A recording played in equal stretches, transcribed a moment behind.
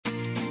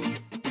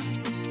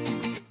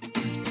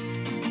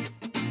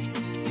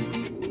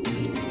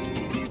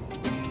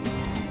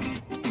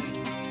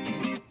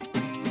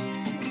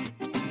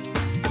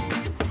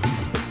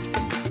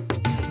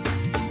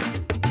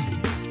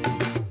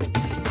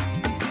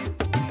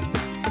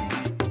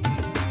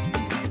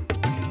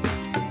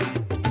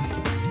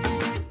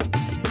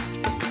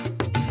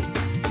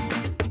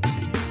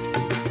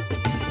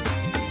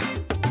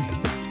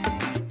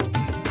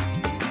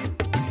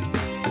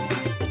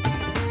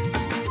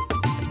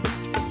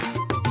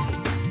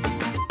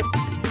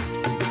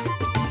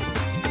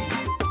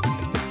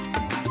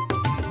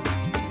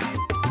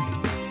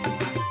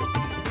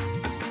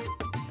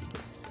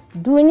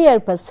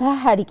duniyar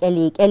fasahar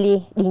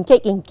kyale-kyale,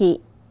 ɗinke-ɗinke,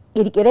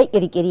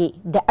 ƙirƙire-ƙirƙire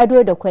da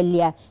ado da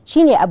kwalliya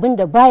shine abin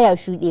da baya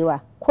shuɗewa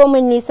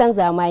komin nisan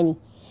zamani.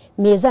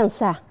 Me zan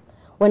sa?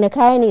 Wane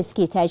kaya ne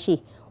suke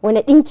tashe?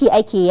 Wane ɗinki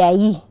ake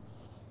yayi?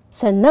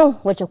 Sannan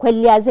wace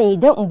kwalliya zan yi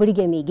don in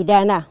burge mai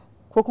gidana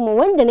ko kuma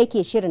wanda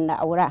nake shirin na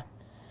aura?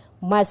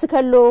 Masu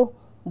kallo,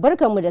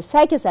 barkanmu da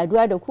sake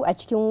saduwa da ku a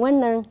cikin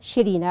wannan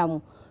shiri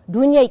namu.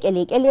 Duniyar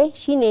kyale-kyale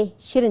shine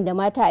shirin da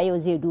mata a yau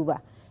zai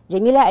duba.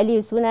 Jamila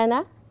Aliyu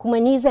sunana, kuma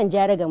ni zan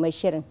jara gamar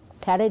shirin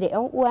tare da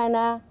 'yan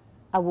uwana,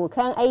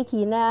 abokan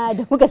aiki na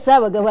da muka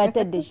saba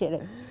gabatar da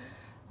shirin.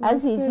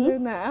 Azizi,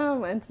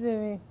 na'am, Aunty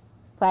Jamila.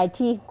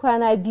 Fati,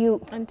 kwana biyu.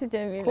 Aunty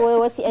Jamila. Ko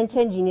wasu 'yan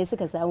canji ne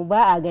suka samu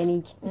ba a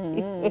ganin ki.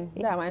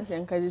 Dama an ce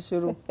in kaji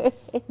shiru.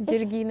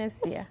 Jirgi na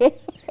siya.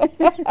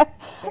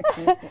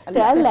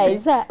 To Allah ya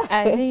sa.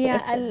 Amin ya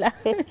Allah.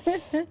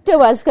 To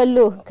masu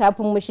kallo,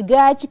 kafin mu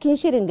shiga cikin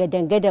shirin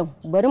gadan-gadan,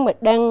 bari mu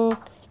dan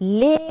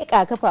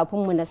leƙa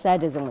kafafunmu na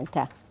sada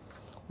zumunta.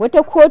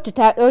 Wata kotu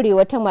ta ɗaure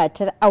wata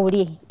matar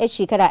aure 'yar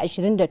shekara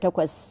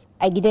 28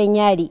 a gidan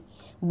yari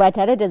ba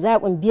tare da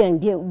zaɓin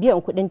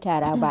biyan kuɗin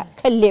tara ba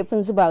kan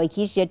laifin zubawa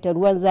kishiyarta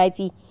ruwan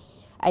zafi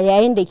a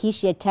yayin da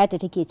kishiyar tata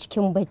take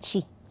cikin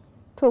bacci.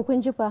 To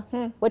kun ji fa,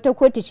 wata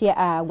kotu ce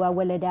a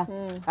Gwagwalada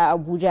a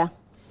Abuja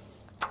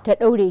ta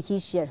ɗaure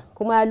kishiyar,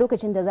 kuma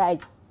lokacin da za a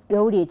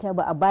ɗaure ta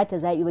ba a bata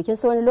zaɓi ba. Kin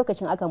san wani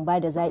lokacin akan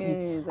bada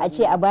zaɓi a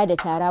ce a bada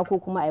tara ko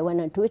kuma a yi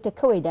wannan, to ita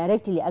kawai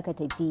directly aka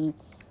tafi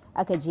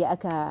aka je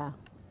aka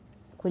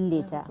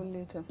kulle ta.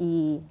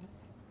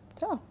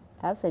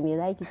 Hafsa me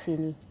za ki ce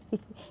ne?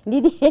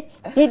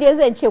 Ni dai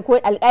zan ce ko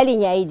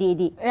alƙalin ya yi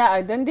daidai.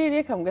 Ya dan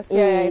daidai kam gaskiya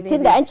ya yi daidai.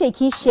 Tunda an ce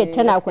kishiyar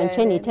tana kwance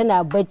ne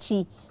tana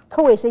bacci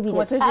kawai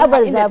saboda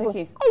tsabar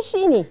zafi. Ai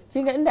shi ne.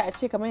 Kin ga inda a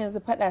ce kamar yanzu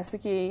fada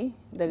suke yi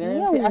daga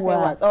nan sai aka yi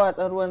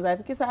watsa-watsan ruwan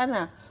zafi. Kisa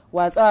ana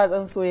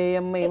watsa-watsan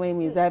soyayyen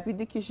mai zafi,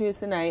 duk kishiyoyi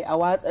suna yi a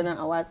watsa nan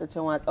a watsa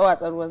can,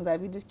 watsa-watsan ruwan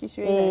zafi duk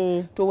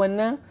kishiyoyi. To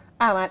wannan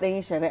ma dan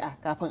yi shari'a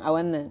kafin a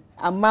wannan,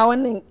 amma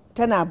wannan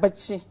tana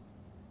bacci.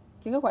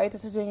 Kin ga kwa ita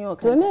ta janyo wa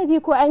kanta. To me bi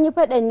ko an yi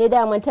fadan ne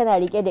daman tana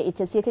rike da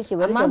ita sai ta ce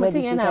bari ta bari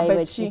sai ta yi bacci. Amma mutum yana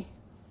bacci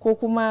ko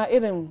kuma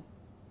irin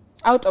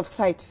out of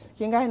sight,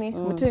 kin gane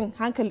mutum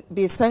hankali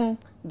bai san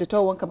da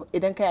tawanka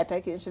idan kai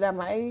atake shi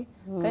dama ai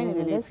kai ne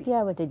da laifi.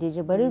 Gaskiya bata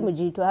daje, bari mu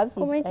ji to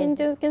Hafsi. Kuma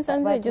kin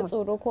san zai ji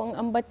tsoro ko in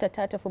an batta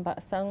ta tafi ba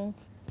a san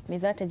me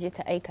za ta je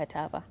ta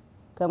aikata ba.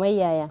 Kamar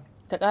yaya?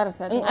 Ta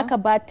karasa ta. In aka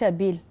bata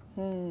bill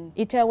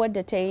ita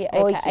wadda ta yi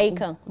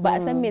aikan ba a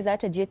san me za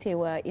ta je ta yi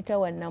wa ita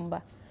wannan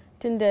ba.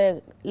 Tunda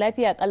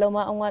lafiya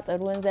kalama an watsa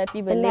ruwan zafi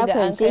balle ga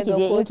an kai ga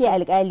kotu. Ke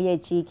alƙaliyar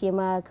ce ke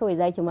ma kawai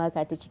zaki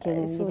maka ta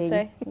cikin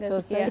sosai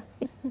gaskiya.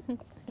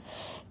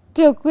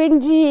 To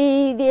kun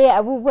ji dai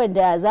abubuwan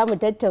da za mu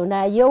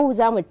tattauna yau,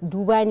 za mu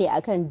duba ne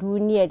akan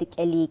duniyar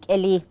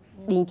kyale-kyale,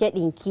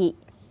 ɗinke-ɗinke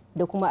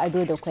da kuma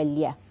ado da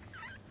kwalliya.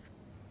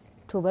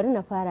 To bari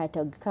na fara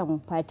ta kan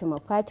Fatima.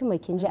 Fatima,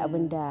 kin ji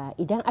abin da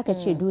idan aka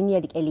ce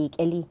duniyar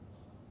kyale-kyale,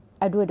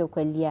 ado da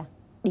kwalliya,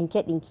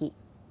 ɗinke-ɗinke,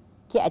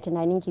 ke a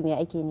tunaninki me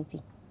ake nufi?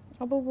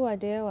 Abubuwa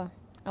da yawa,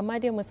 amma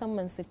dai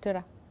musamman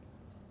sutura.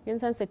 Kin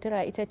san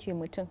sutura ita ce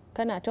mutum,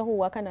 kana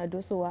tahowa kana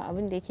dosowa,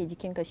 abin da yake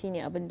jikinka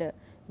shine abin da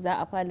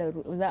za a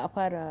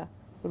fara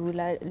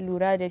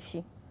lura da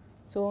shi.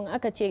 So in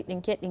aka ce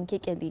ɗinke-ɗinke,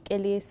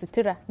 kyale-kyale,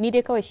 sutura, ni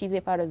dai kawai shi zai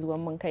fara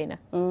zuwan min kaina.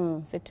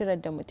 Suturar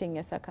da mutum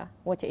ya saka,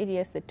 wace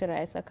iriyar sutura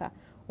ya saka,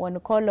 wani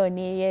color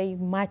ne ya yi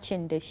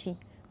matching da shi,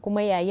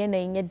 kuma ya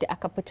yanayin yadda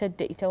aka fitar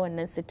da ita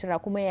wannan sutura,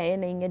 kuma ya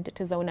yanayin yadda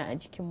ta zauna a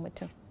jikin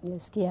mutum.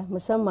 Gaskiya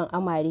musamman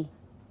amare.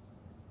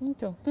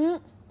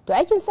 To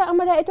aikin sa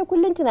amarya ita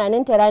kullum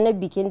tunaninta ranar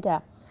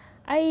bikinta.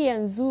 Ai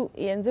yanzu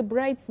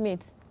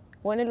bridesmaids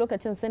wani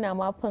lokacin suna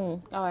mafin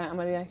kawayen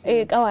amarya.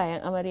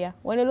 Kawayen amarya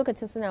wani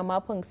lokacin suna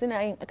mafin,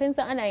 suna yin kan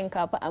san ana yin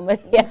kafa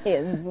amarya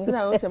yanzu.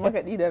 Suna wuce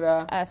makaɗi da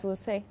rawa. A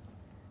sosai.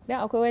 Dan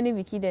akwai wani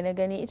biki da na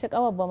gani ita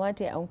kawar ba ma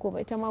ta yi anko ba,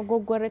 ita ma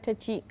gwaggwara ta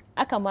ci,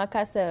 aka ma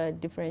kasa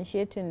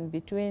differentiating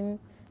between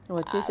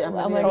wace ce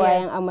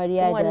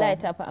amarya da wallahi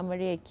ta fi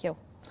amarya kyau.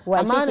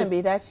 Amma wannan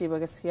bai dace ba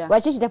gaskiya.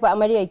 Wace ce tafi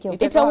amarya kyau?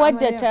 Ita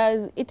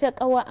wadda ita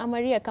kawa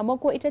amarya, kamar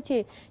ko ita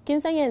ce kin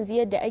san yanzu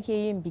yadda ake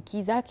yin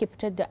biki zaki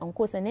fitar da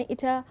anko, sannan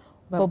ita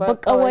babbar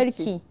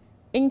kawarki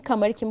in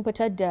kamar kin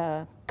fitar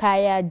da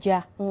kaya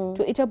ja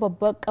to ita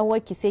babbar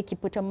kawarki sai ki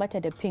fitar mata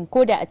da pink,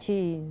 ko da a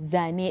ce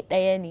zane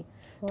ɗaya ne.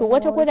 To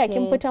wata ko da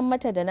kin fitar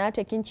mata da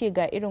nata kin ce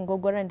ga irin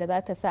gwagwaran da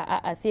za ta sa,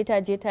 a'a sai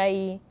ta je ta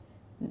yi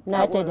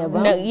nata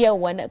daban.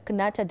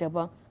 Nata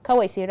daban,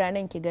 kawai sai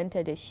ranan ki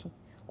ganta da shi.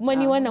 Kuma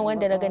ni wannan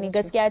wanda na gani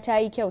gaskiya ta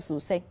yi kyau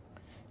sosai.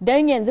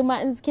 Dan yanzu ma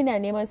in kina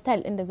neman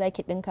style din da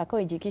zaki dinka,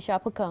 kawai jiki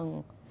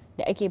shafukan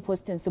da ake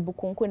postin su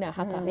bukunkuna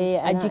haka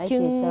a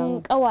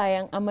jikin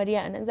kawayen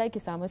amarya, anan zaki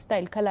samu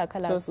style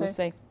kala-kala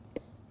sosai.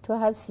 To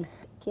Hafsi,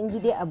 kin ji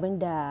dai abin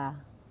da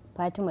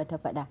Fatima ta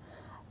faɗa.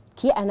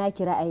 Ki ana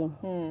ki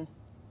ra'ayin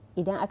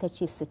idan aka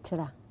ce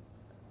sutura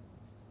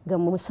ga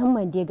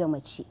musamman dai ga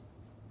mace,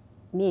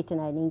 me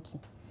tunaninki?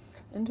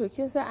 In to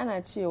kin san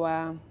ana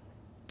cewa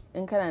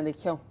in kana da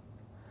kyau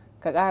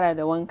ka kara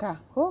da wanka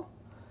ko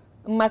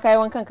in ma kayi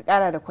wankan ka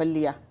kara da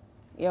kwalliya.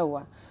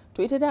 Yawwa,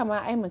 to ita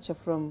dama ai mace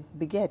from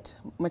beget,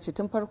 mace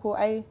tun farko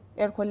ai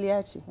yar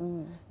kwalliya ce,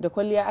 da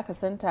kwalliya aka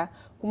santa.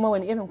 Kuma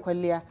wani irin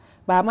kwalliya,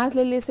 ba ma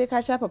lalle sai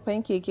ka shafa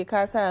fankeke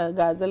ka sa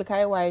gazal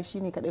kayi waye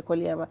shine kadai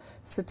kwalliya ba,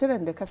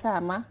 suturan da ka sa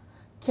ma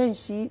kyan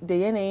shi da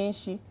yanayin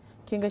shi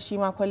kin ga shi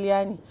ma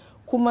kwalliya ne.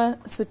 Kuma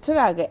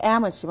sutura ga ya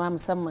mace ma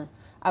musamman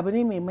abu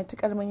ne mai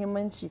matukar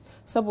muhimmanci,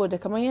 saboda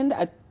kamar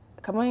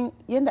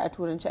yanda a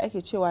turanci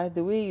ake cewa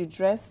the way you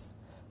dress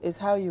is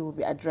how you will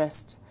be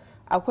addressed.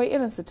 Akwai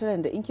irin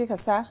suturan da in kika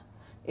sa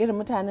irin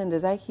mutanen da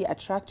zaki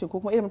attracting ko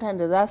kuma irin mutanen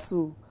da za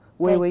su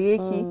waiwaye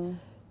ki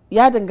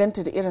ya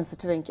danganta da irin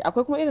suturan ki.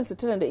 Akwai kuma irin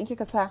suturan da in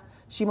kika sa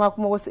shi ma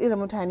kuma wasu irin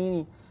mutane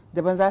ne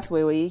daban za su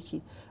waiwaye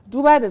ki.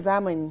 Duba da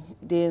zamani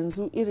da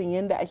yanzu irin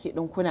yanda ake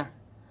dinkuna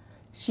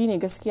shine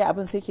gaskiya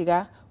abin sai ki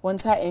ga wani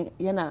sa'in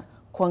yana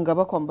kwan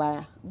gaba kwan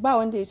baya. Ba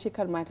wanda ya ce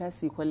kar mata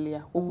su yi kwalliya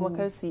ko kuma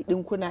kar su yi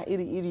dinkuna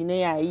iri-iri na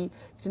yayi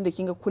tunda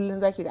kinga kullun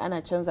zaki ga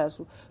ana canza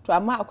su. To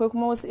amma akwai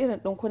kuma wasu irin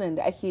dinkunan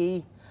da ake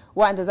yi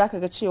wa'anda zaka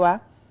ga cewa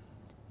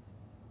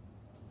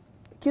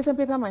kin san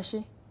paper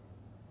mache?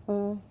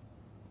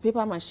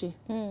 Paper mache.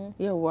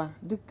 Yawwa,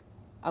 duk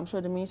I'm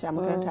sure da mun yi shi a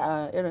makaranta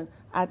a irin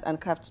arts and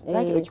crafts.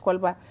 Zaki dauki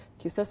kwalba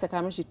ki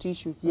sassaka mishi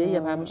tissue ki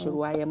yayyafa mishi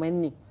ruwa ya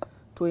manne.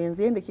 To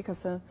yanzu yadda kika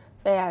san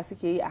tsaya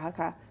suke yi a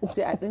haka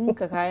sai a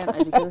dinka kayan a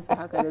jikinsu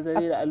haka da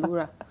zare da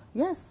allura.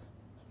 Yes,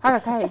 haka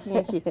kayayyakin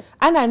yake.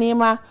 Ana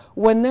nema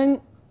wannan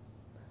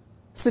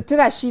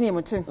sutura shine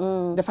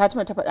mutum da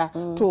Fatima ta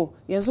faɗa. To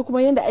yanzu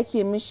kuma yadda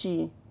ake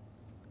mishi,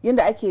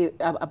 yadda ake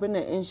abin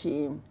nan in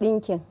shi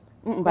ɗinkin.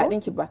 Ba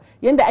ɗinki ba,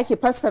 yadda ake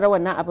fassara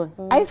wannan abin.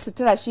 Ai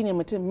sutura shine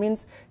mutum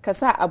means ka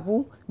sa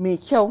abu mai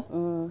kyau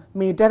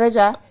mai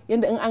daraja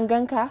yadda in an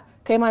ganka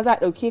kai ma za a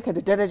ɗauke ka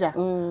da daraja.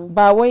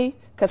 Ba wai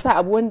ka sa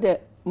abu wanda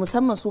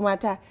musamman su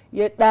mata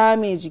ya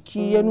ɗame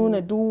jiki ya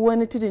nuna duk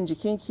wani tudun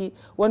jikinki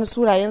wani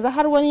sura. Yanzu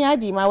har wani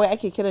yadi ma wai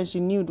ake kiran shi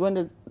nude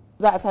wanda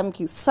za a sa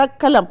miki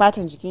kalan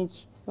fatan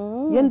jikinki.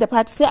 Yanda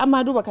fata sai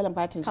amma duba kalan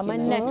fatan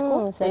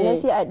jikin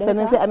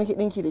sannan sai a miki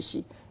dinki da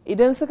shi.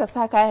 Idan suka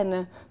sa kayan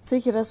nan sai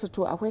ki rasa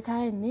to akwai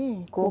kayan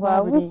ne ko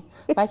babu ne,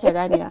 ba ki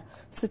ganiya.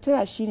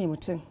 Sutura shine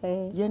mutum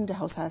yanda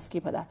Hausawa suke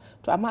faɗa.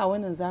 To amma a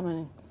wannan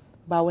zamanin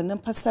ba wannan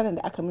fassarar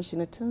da aka mishi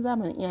na tun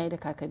zamanin iyaye da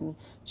kakanni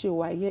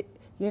cewa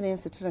yanayin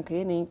suturanka,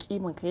 yanayin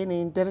kimanka,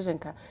 yanayin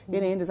darajanka,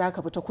 yanayin da za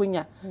ka fita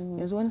kunya.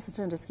 Yanzu wani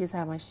suturan da suke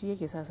sa ma shi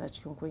yake sa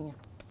cikin kunya.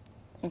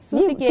 Su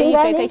suke yi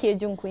kai kake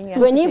jin kunya.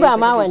 To ni ba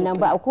ma wannan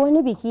ba, akwai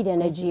wani biki da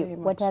na je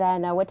wata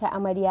rana wata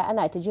amarya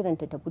ana ta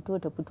jiranta ta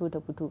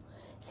fito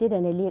sai da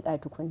na leƙa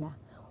tukunna.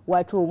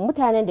 Wato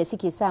mutanen da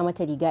suke sa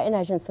mata riga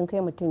ina jin sun kai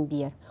mutum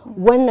 5.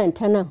 Wannan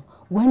ta nan,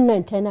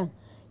 wannan ta nan.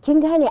 Kin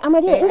gane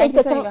amarya inda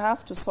kika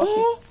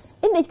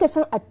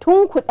san a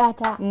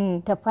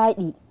tunkuɗa ta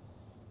faɗi.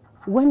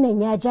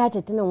 Wannan ya ja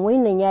ta tunan,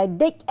 wannan ya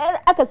daƙyar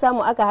aka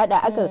samu aka hada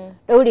aka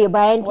daure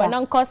bayan ta.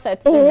 Wannan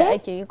corset din da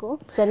ake yi ko?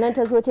 Sannan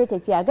ta zo ta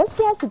tafiya.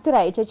 Gaskiya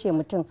sutura ita ce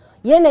mutum.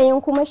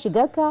 Yanayin kuma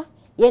shigarka,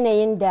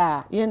 yanayin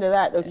da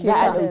za a dauke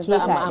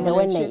ka da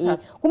wannan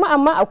kuma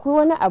amma akwai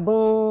wani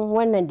abin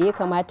wannan da ya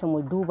kamata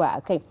mu duba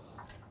akai.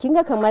 Kin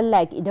ga kamar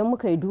like idan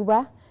muka yi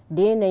duba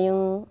da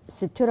yanayin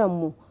suturan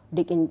mu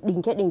da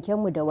dinke-dinken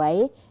mu da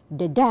waye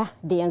da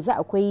yanzu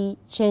akwai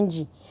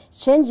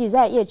canji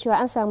za a iya cewa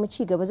an samu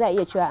ci gaba, za a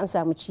iya cewa an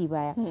samu ci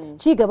baya.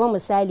 Ci gaba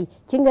misali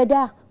kin ga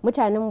da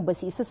mutanen ba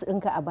su isa su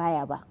dinka a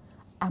baya ba,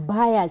 a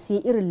baya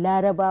sai irin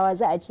larabawa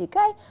za a ce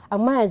kai,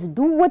 amma yanzu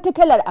duk wata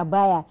kalar a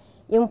baya,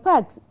 in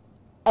fact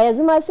a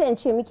yanzu ma sai in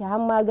ce miki har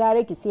ma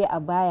gara ki sai a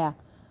baya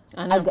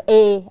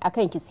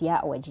akan ki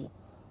siya a waje.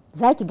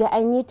 Za ki ga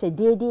an yi ta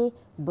daidai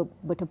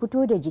ba ta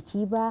fito da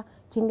jiki ba,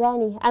 kin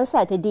gane an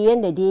sa ta dai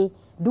yanda dai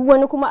duk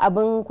wani kuma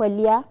abin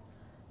kwalliya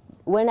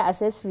wani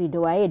accessory da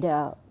waye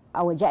da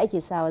a waje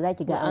ake sawa za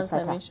ki ga an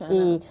saka.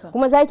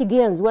 Kuma za ki ga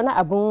yanzu wani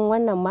abin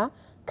wannan ma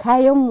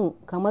kayanmu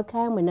kamar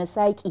kayanmu na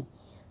saƙi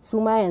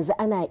su ma yanzu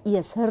ana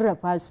iya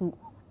sarrafa su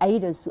a yi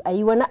da su a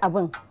yi wani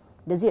abin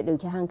da zai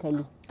ɗauki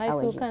hankali a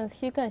waje.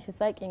 Shi kan shi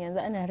saƙin yanzu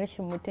ana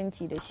rashin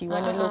mutunci da shi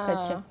wani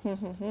lokacin.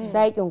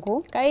 Saƙin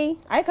ko? Kai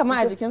ai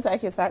kamar a jikinsa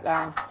ake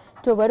saƙa.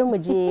 To bari mu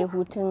je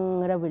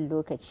hutun rabin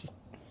lokaci.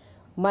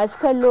 Masu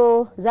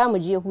kallo za mu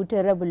je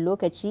hutun rabin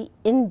lokaci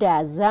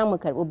inda za mu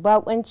karɓi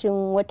bakoncin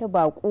wata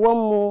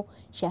baƙuwanmu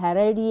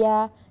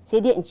shahararriya,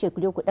 sai dai in ce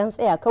ku je ku ɗan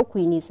tsaya kar ku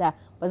yi nisa,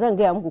 ba zan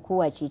gaya muku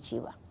kowa ce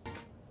ba.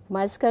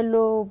 Masu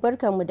kallo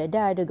barkanmu da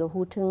daga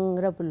hutun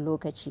rabin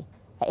lokaci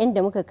a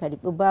inda muka karɓi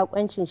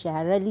bakoncin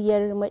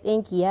shahararriyar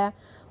maɗinkiya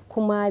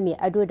kuma mai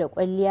ado da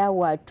kwalliya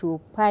wato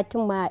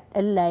Fatima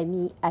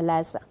Ɗanlami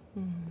Alasa.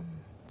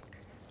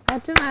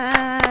 Fatima,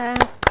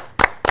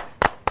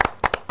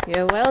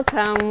 you're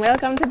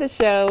welcome to the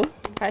show.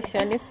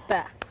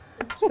 Fashionista.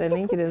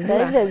 Sannunki da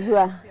zuwa. Da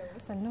zuwa.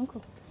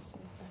 Sannunku.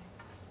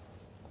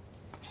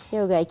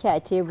 Yau ga ki a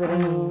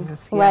teburin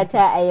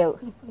mata a yau.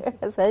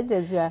 Sai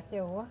da zuwa.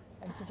 Yawwa,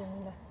 Aunty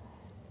Jamila.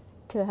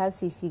 To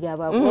Hafsisi ga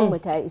bakon mu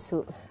ta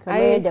iso kamar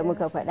yadda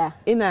muka faɗa.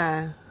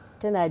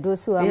 Tana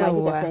dosuwa ma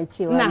kika san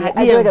cewa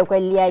ado da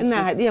kwalliya ce.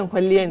 Ina haɗiyan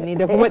kwalliyan ne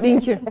da kuma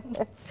ɗinkin.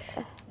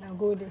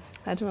 gode.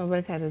 Fatima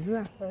barka da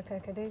zuwa. Barka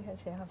ka dai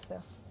Hajiya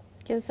Hafsa.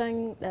 Kin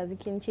san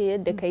ɗazikin ce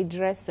yadda kai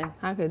dressing.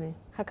 Haka ne.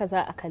 Haka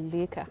za a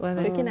kalle ka.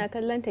 To kina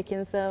kallon ta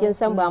kin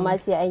san ba ma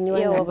sai an yi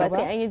wannan yawa ba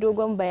sai an yi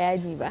dogon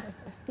bayani ba.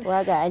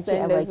 Waga an ce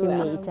a bakin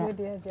mai ita.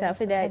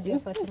 Tafi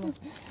daɗi.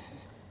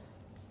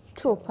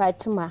 To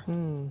Fatima,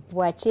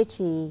 wace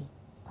ce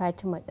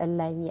Fatima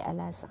Ɗanlami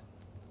Alhassan?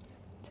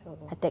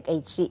 A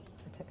takaice.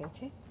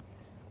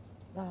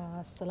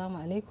 Assalamu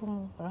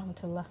alaikum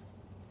rahmatullah.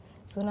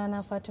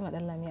 Sunana Fatima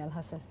Ɗanlami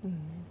Alhassan.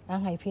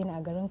 An haife ni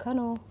a garin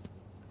Kano.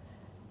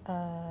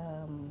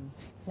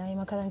 Na yi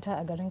makaranta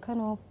a garin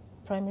Kano,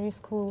 primary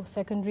school,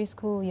 secondary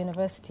school,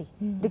 university.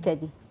 Duka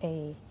di?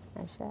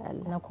 Masha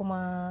Allah. Na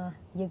kuma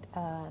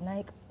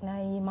na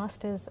yi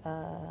masters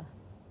a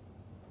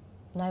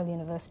Nile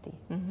University.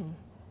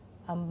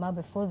 Amma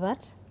before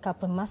that,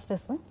 kafin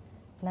masters din,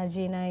 na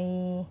je na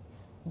yi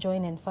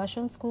join in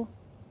fashion school.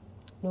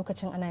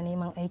 Lokacin ana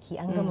neman aiki,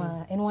 an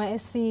gama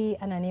NYSC,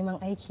 ana neman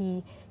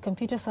aiki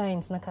computer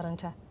science na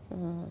karanta.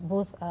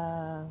 Both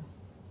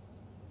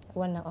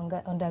wannan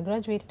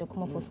undergraduate da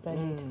kuma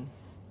postgraduate.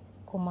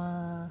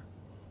 Kuma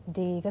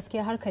da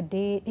gaskiya harkar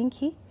dai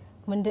dinki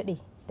mun daɗe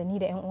da ni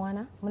da 'yan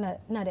uwana,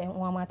 ina da 'yan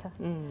uwa mata.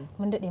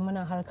 Mun daɗe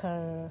muna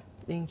harkar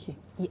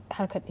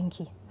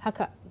dinki.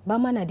 Haka ba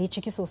mana dai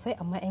ciki sosai,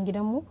 amma 'yan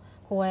gidanmu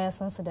kowa ya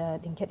san su da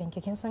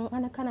dinke-dinke. Kin san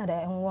ana kana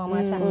da 'yan uwa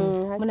mata,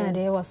 muna da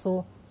yawa,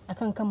 so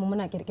akan kanmu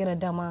muna kirkirar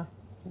dama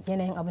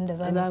yanayin abin da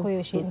za mu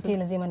koyaushe in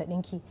tela zai mana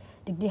dinki.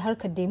 Duk dai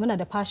harkar dai muna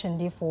da passion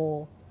dai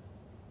for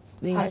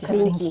harkar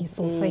dinki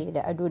sosai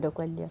da ado da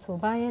kwalliya. So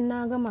bayan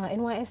na gama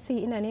NYSC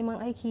ina neman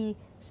aiki,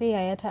 sai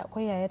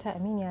akwai yayata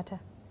aminiyata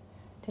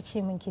ta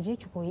ce min ki je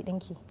ki koyi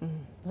dinki,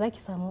 za ki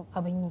samu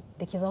abin yi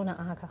da ki zauna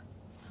a haka.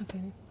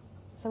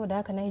 Saboda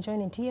haka na yi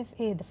joining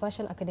TFA the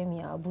Fashion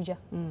Academy a Abuja.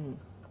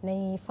 Na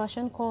yi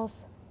fashion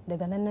course,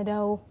 daga nan na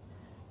dawo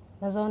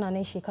na zauna na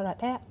yi shekara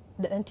 1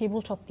 da ɗan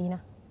tabletop ɗina.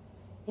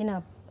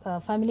 Ina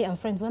family and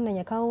friends, wannan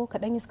ya kawo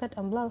kaɗan yi skirt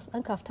and blouse,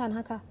 ɗan kaftan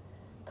haka.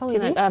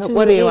 Kina ƙara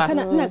ƙwarewa.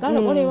 Ina ƙara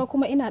ƙwarewa,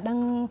 kuma ina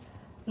ɗan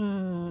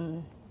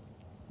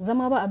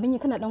zama ba abin yi,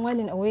 kana ɗan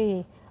whiling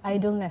away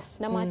idleness.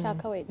 Na mata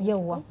kawai.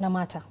 Yawwa, na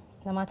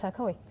mata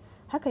kawai.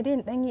 Haka dai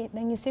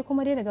ɗan yi sai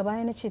kuma dai daga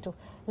baya na ce to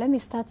let me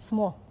start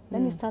small.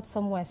 Let me start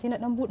somewhere. Sai na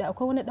dan bude,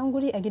 akwai wani dan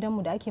guri a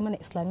gidanmu da ake mana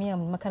islamiyya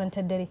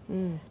makarantar dare.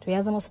 To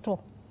ya zama store.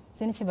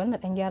 Sai na ce bari na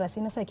dan gyara,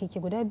 sai na sa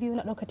keke guda biyu,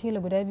 na dauka tela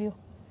guda biyu.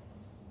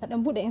 Na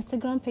dan bude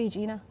Instagram page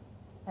ina,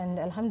 and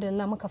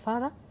alhamdulillah muka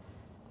fara.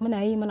 Muna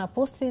yi muna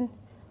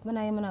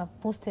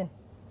posting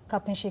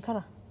kafin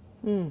shekara.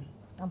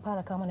 An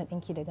fara kawo mana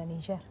dinki daga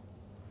Niger,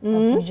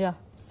 Abuja,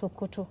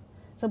 Sokoto.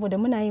 Saboda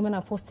muna yi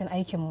muna posting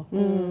aikinmu.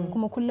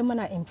 Kuma kullum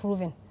muna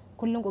improving.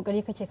 Kullum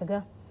kokari kake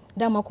kaga.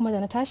 Dama kuma da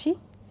na tashi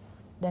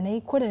da na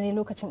yi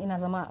lokacin ina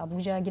zama a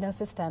Abuja gidan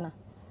sista na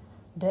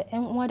da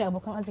 'yan uwa da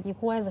abokan arziki,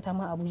 kowa ya zata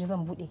ma Abuja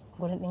zan bude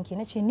gurin dinki.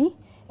 Na ce ni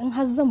in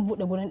har zan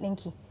bude gurin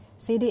dinki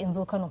sai dai in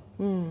zo Kano.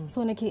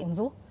 So nake in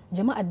zo,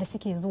 jama'ar da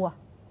suke zuwa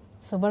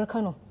su bar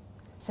Kano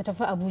su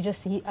tafi Abuja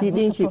su yi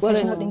a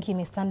professional dinki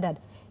mai standard,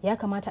 ya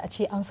kamata a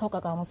ce an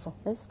sauƙaƙa musu.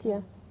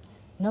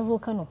 Na zo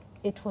Kano,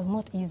 it was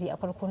not easy a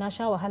farko, na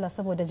sha wahala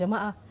saboda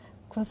jama'a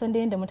kun san da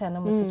yadda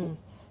mutanen mu suke.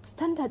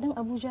 Standard din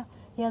Abuja,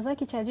 ya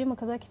zaki caje mu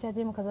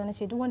kaza, na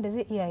ce duk wanda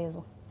zai iya ya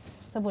zo,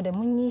 saboda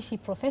mun yi shi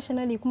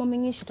professionally kuma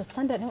mun yi shi to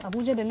standard din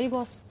Abuja da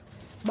Lagos,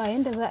 ba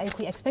yanda za a yi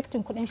ku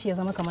expecting kudin shi ya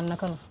zama kamar na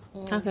Kano.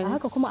 A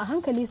haka kuma a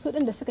hankali su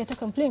din da suka yi ta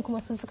complain kuma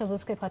su suka zo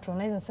suka yi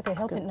patronizing, suka yi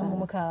helping din mu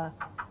muka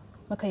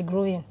yi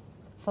growing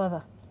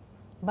further.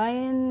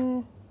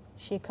 Bayan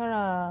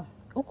shekara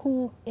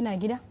 3 ina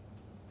gida,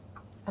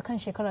 akan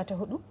shekara ta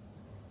 4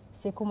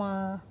 sai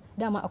kuma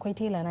dama akwai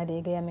tela na da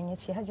ya gaya min, ya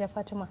ce Hajiya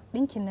Fatima,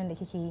 dinkin nan da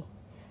kike yi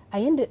a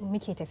yanda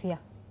muke tafiya,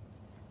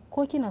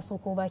 ko kina so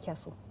ko ba kya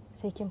so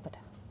sai kin fita.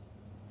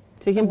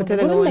 Sai kin fita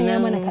daga wannan ya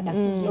mana kaɗan.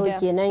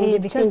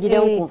 Kenan cikin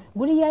gidanku.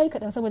 Guri yayi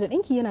kaɗan saboda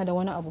ɗinki yana da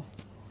wani abu.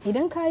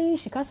 Idan ka yi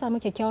shi ka samu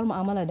kyakkyawar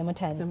mu'amala da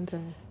mutane,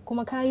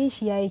 kuma ka yi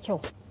shi yayi kyau,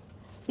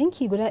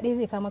 ɗinki guda ɗaya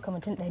zai kama ka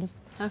mutum 100.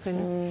 Haka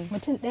ne.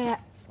 Mutum ɗaya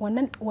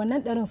wannan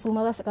 100 su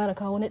ma za su ƙara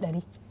kawo na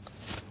 100.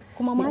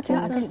 Kuma mata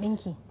akan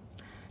ɗinki.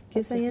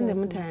 Kin san yadda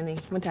mutanen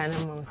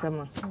mu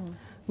musamman.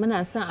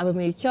 Muna son abu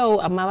mai kyau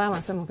amma ba ma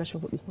son mu kashe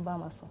kuɗi. Ba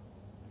ma so.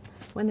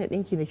 Wannan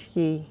ɗinki da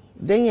kike yi,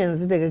 don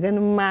yanzu daga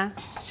ganin ma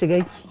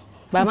shigarki,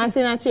 ba ma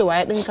sai na ce wa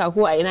ya ɗinka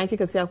ko a ina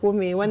kika siya ko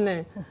me,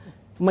 wannan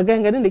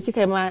maganganun da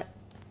kika yi ma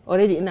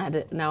already ina da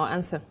nawa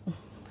ansan.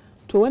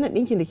 To wannan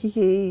ɗinkin da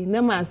kike yi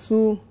na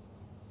masu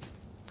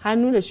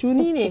hannu da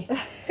shuni ne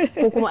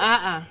ko kuma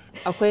a'a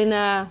akwai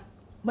na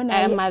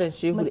ayan malam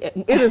shehu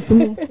irin su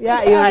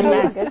ya yi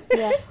hannu?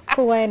 Gaskiya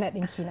kowa yana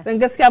ɗinki na. Dan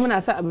gaskiya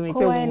muna son abu mai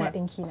kyau. Kowa yana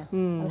ɗinki na.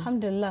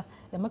 Alhamdulillah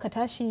da muka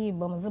tashi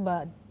ba mu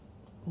zuba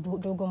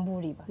dogon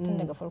buri ba, tun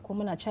daga farko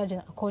muna charging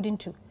according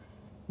to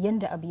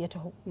yanda abu ya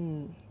taho.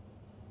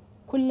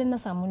 Kullum na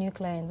samu new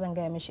client zan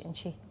gaya mishi in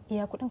ce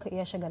iya kudinka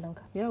iya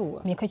shagalinka,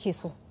 me kake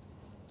so.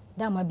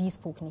 Dama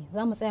bespoke ne,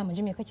 za mu tsaya mu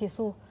ji me kake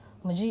so,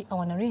 mu ji a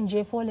wani range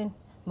ya falling,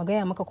 mu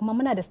gaya maka. Kuma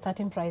muna da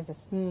starting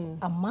prices,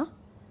 amma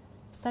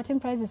starting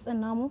prices din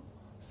namu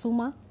su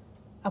ma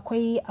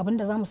akwai abin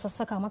da za mu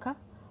sassaka maka,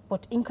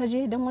 but in ka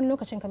je don wani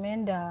lokacin kamar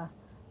yadda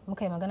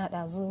muka yi magana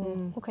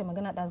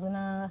ɗazu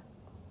na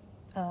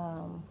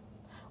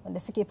wanda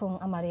suke fin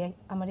amarya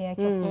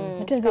kyau,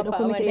 mutum zai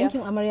ɗauko miki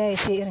ɗinkin amarya ya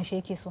ce irin shi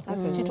yake so.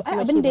 Ce to ai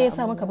abin da ya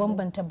sa maka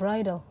bambanta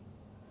bridal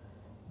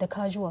da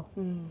casual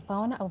ba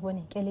wani abu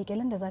bane,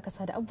 kyale-kyalen da zaka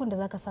sa da abubuwan da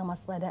zaka sa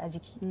masu tsada a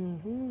jiki.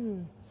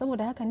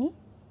 Saboda haka ni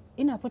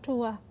ina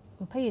fitowa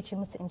in fayyace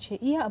musu in ce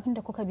iya abin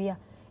da kuka biya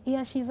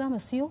iya shi za mu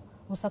siyo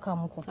mu saka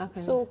muku.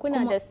 So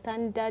kuna da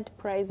standard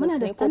prices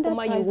ne ko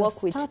kuma you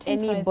work with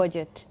any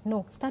budget?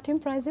 No, starting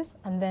prices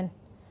and then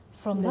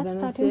from that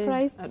starting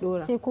price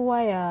sai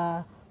kowa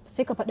ya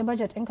sai ka faɗi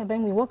budget ɗinka,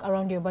 then we work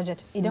around your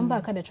budget idan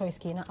baka da choice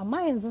kenan.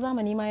 Amma yanzu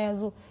zamani ma ya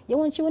zo,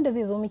 yawanci wanda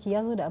zai zo miki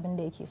ya zo da abin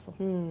da yake so.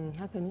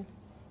 Haka ne.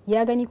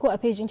 Ya gani ko a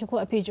page ɗinki ko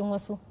a page ɗin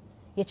wasu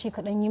ya ce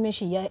kaɗan yi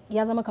mishi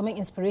ya zama kamar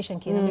inspiration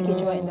kenan muke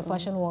cewa in the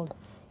fashion world.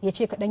 Ya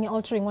ce kaɗan yi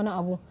altering wani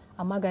abu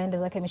amma ga yanda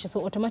zaka yi mishi,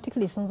 so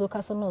automatically sun zo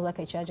kasan nawa zaka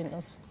yi charging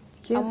ɗinsu.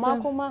 Amma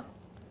kuma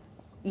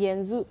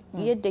yanzu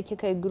yadda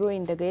kika yi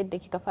growing daga yadda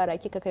kika fara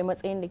kika kai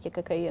matsayin da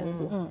kika kai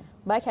yanzu,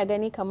 ba kya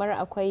gani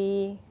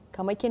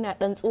kamar kina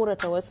dan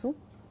tsorata wasu?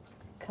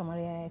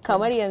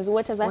 Kamar yanzu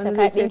wata za ta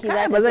ka dinki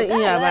za ta ce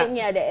ba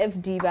iya da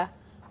FD ba,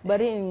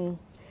 bari in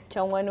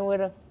can wani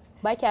wurin.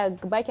 Ba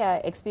kya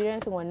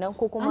experiencing wannan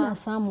ko kuma? Ana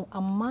samu,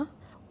 amma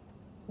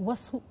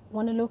wasu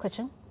wani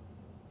lokacin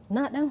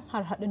na dan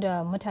harhaɗu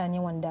da mutane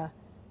wanda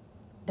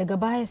daga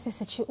baya sai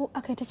su ce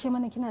aka ta ce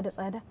mana kina da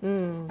tsada,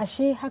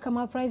 ashe haka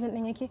ma pricing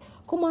din yake.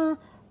 Kuma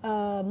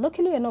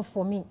luckily enough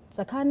for me,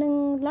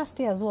 tsakanin last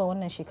year zuwa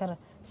wannan shekarar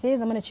sai ya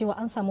zama da cewa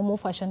an samu more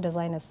fashion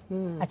designers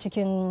a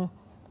cikin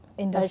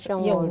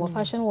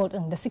fashion world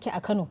din da suke a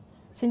Kano,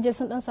 sun je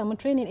sun dan samu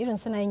training irin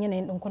suna yin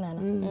yanayin dinkuna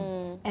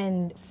na.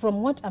 And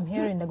from what I'm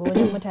hearing daga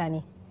wajen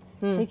mutane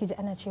sai ki ji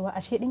ana cewa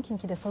ashe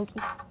dinkinki da sauki,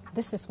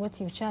 this is what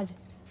you charge,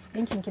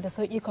 dinkinki da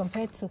sauki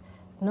compared to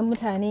na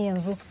mutane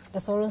yanzu da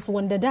sauransu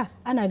wanda da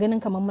ana ganin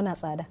kamar muna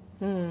tsada.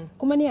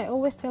 Kuma ni I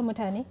always tell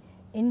mutane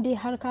in dai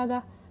har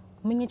kaga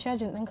mun yi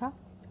charging ɗinka,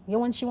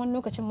 yawanci wani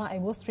lokacin ma I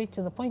go straight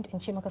to the point in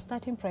ce maka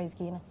starting price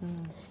kenan.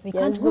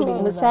 Yanzu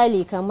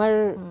misali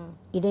kamar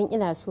idan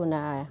ina so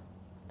na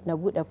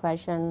buɗe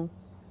fashion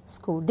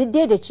school, duk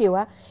dai da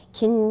cewa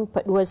kin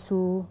faɗi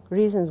wasu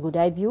reasons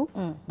guda biyu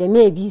da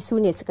maybe su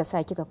ne suka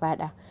sa kika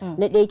fada.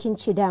 Na ɗaya kin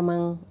ce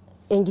daman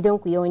 'yan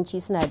gidanku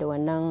yawanci suna da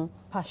wannan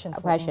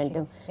fashion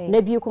din. Na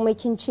biyu kuma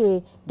kin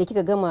ce da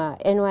kika gama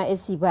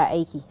NYSC ba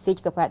aiki sai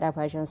kika fada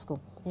fashion school.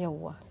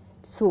 Yawwa.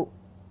 So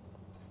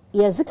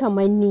yanzu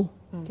kamar ni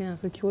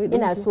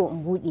ina so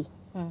in bude,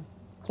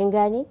 kin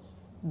gane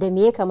da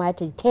me ya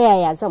kamata, ta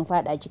yaya zan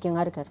fada cikin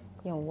harkar?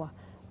 Yawwa.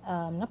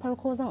 Na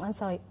farko zan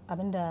ansa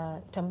abinda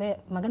tambaya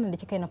maganar da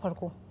kika yi na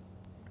farko.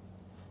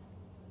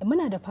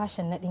 Muna da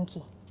passion na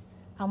dinki,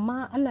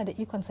 amma Allah da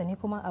ikonsa ne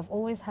kuma I've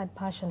always had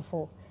passion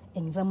for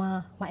in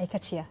zama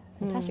ma'aikaciya.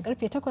 In tashi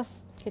karfe 8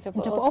 in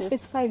tafi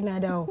office 5 na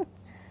dawo.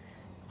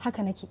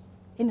 Haka nake,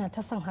 ina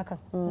ta son hakan.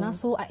 Na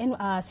so a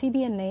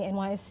CBN na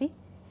NYSC,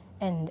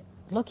 and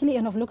luckily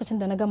enough lokacin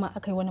da na gama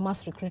aka yi wani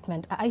mass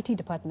recruitment a IT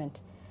department.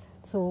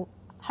 So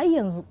har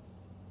yanzu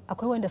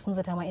akwai wanda sun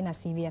zata ma ina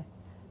CBN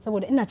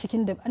saboda ina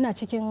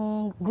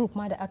cikin group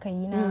ma da aka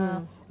yi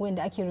na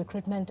wanda ake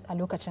recruitment a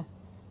lokacin.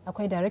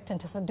 Akwai director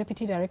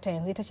deputy director,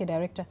 yanzu ita ce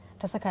director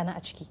ta saka na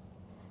a ciki.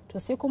 To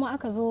sai kuma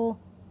aka zo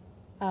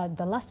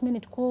the last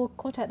minute ko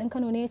kota ɗin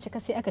Kano ne ya cika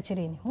sai aka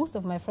cire ni. Most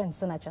of my friends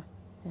suna can.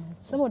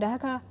 Saboda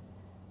haka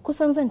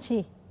kusan zan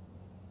ce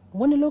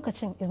wani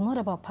lokacin is not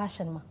about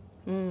passion ma.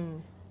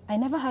 I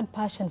never had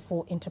passion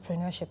for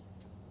entrepreneurship.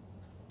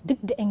 Duk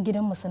da 'yan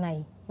gidanmu suna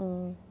yi.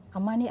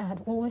 Amma ni I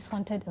had always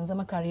wanted in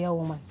zama career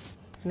woman.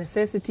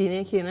 Necessity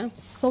ne kenan?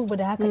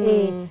 Saboda haka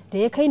da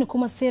ya kai ni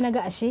kuma sai na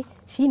ga ashe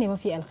shi ne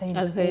mafi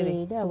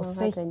alkhairi.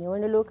 Sosai. Haka ne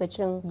wani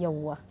lokacin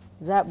yawwa.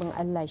 Zaɓin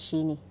Allah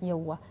shi ne.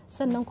 Yawwa.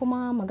 Sannan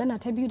kuma magana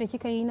ta biyu da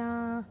kika yi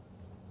na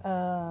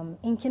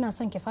in kina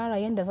son ki fara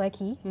yanda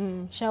zaki yi,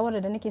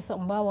 shawara da nake son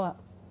in bawa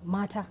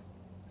mata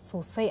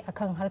sosai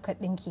akan harkar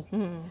ɗinki.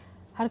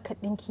 Harkar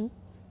ɗinki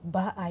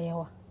ba a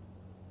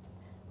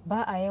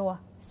yawa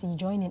su yi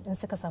joining in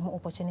suka samu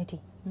opportunity.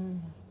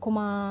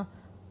 Kuma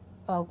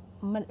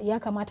ya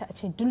kamata a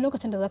ce duk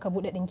lokacin da zaka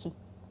bude ɗinki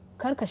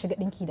kar ka shiga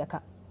ɗinki da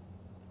ka,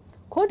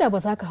 ko da ba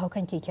za ka hau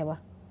kan keke ba,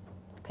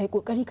 kai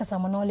kokari ka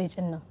samu knowledge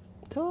din nan.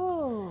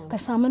 Ka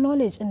samu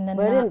knowledge din nan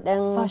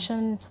na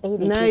fashion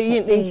na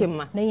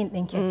yin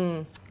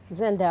ɗinkin.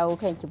 Zan dawo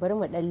kanki, bari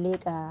mu dan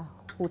leƙa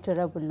hutun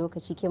rabin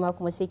lokaci, ke ma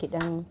kuma sai ki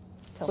dan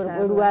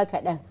kurkurwa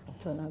kaɗan.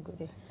 To na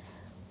gode.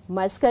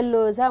 Masu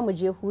kallo za mu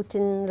je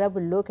hutun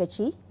rabin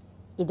lokaci,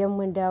 idan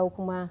mun dawo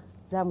kuma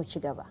za mu ci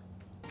gaba.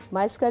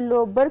 Masu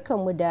kallo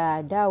barkanmu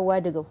da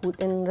dawowa daga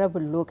hutun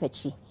rabin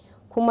lokaci,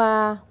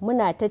 kuma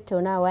muna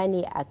tattaunawa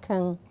ne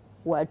akan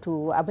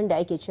wato abin da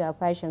ake cewa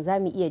fashion, za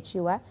mu iya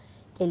cewa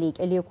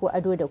kyale-kyale ko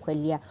ado da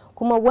kwalliya.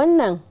 Kuma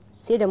wannan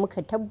sai da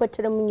muka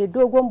tabbatar mun yi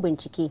dogon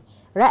bincike,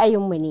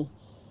 ra'ayinmu ne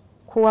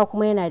kowa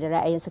kuma yana da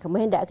ra'ayinsa,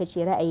 kamar yadda aka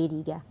ce ra'ayi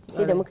riga.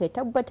 Sai da muka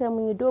tabbatar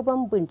mun yi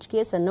dogon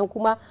bincike, sannan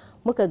kuma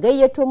muka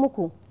gayyato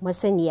muku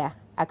masaniya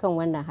akan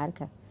wannan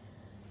harkar.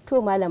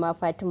 To malama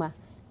Fatima,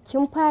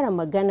 kin fara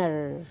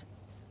maganar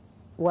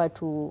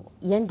wato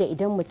yanda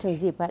idan mutum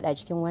zai fada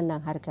cikin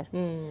wannan harkar.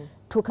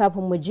 To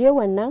kafin mu je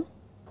wannan,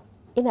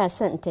 ina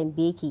son in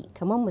tambaye ki,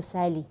 kamar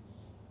misali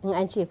in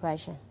an ce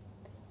fashion,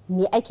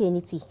 me ake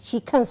nufi? Shi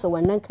kansa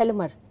wannan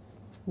kalmar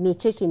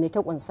mecece, me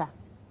ta kunsa?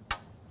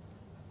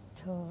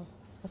 To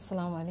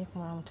assalamu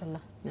alaikum warahmatullah.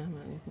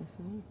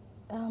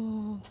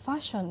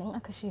 Fashion, in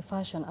aka ce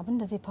fashion,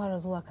 abinda zai fara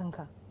zuwa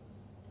kanka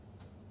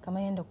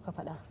kamar yadda kuka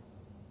faɗa,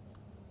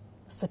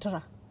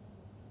 sutura,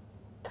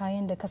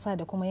 kayan da kasa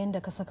da kuma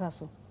yadda ka saka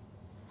su,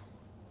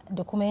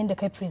 da kuma yadda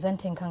kai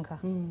presenting kanka.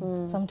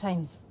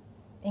 Sometimes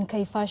in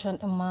kai fashion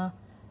din ma,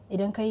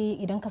 idan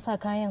ka sa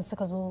kayan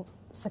suka zo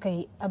suka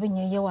yi abin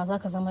yayi yawa,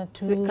 zaka zama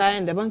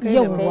kayan daban kai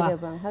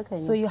daban.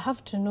 So you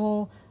have to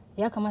know,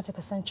 ya kamata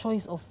ka san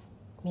choice of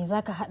me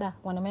zaka hada,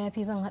 wani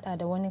mayafi zan hada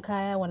da wani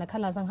kaya, wani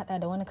kala zan hada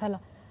da wani kala,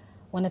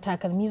 wani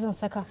takalmi zan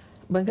saka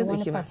ban da ga wani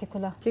zaki ba.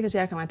 particular. Kika ce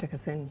ya kamata ka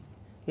sani,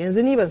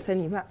 yanzu ni ban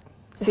sani ba,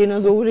 sai na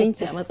zo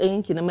wurinki a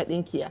matsayinki na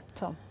madinkiya.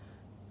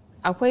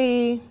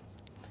 Akwai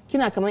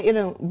kina kamar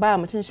irin ba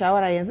mutum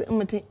shawara, yanzu in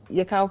mutum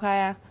ya kawo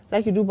kaya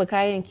zaki duba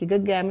kayan ki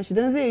gaggaya mishi,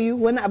 dan zai yi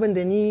wani abin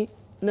da ni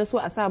na so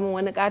a sa min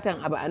wani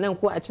katon abu a nan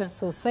ko a can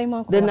Sosai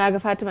ma kuma. dan naga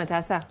Fatima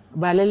ta sa,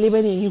 ba lalle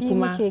bane ni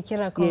kuma shi muke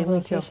kira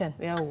consultation.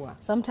 Yawwa.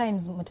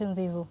 Sometimes mutum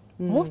zai zo,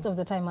 most of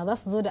the time ma za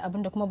su zo da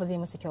abin da kuma ba zai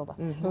musu kyau ba,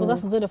 ko za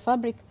su zo da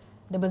fabric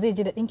da ba zai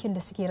ji da dinkin da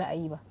suke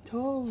ra'ayi ba,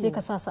 sai ka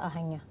sa su a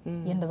hanya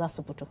yanda za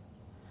su fito.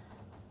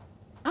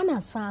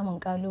 Ana samun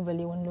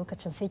kalubale wani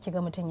lokacin, sai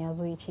kiga mutum ya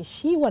zo ya ce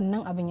shi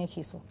wannan abin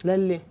yake so,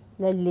 lalle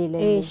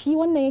shi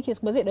wannan yake so,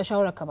 ba zai da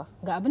shawarar ka ba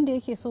ga abin da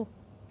yake so.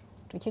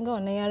 To kin ga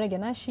wannan ya rage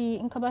nashi,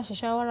 in ka bashi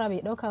shawara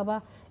bai dauka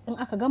ba, in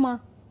aka gama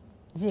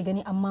zai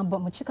gani. Amma ba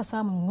mu cika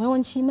samun,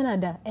 yawanci muna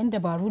da yan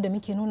dabaru da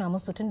muke nuna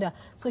musu, tunda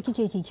so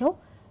kike ki kyau,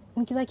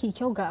 in ki zaki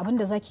kyau ga abin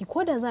da zaki,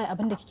 ko da za a yi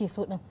abin da kike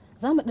so din,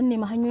 za mu dan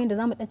nemi hanyoyin da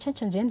za mu dan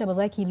cancanta yanda ba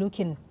za ki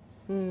looking,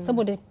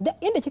 saboda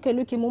yadda kika yi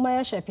looking mu ma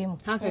ya shafe mu.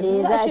 Za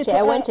a ce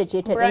ai wance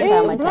ce ta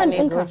dinka mata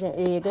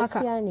ne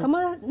gaskiya ne.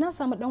 Kamar na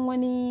samu dan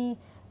wani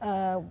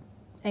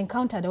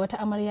encounter da wata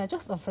amarya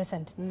just of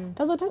recent,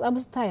 ta zo ta abu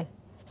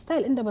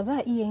style inda ba za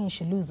a iya yin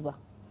shi loose ba,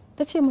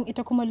 ta ce min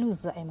ita kuma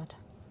loose za a yi mata,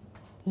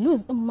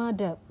 loose din ma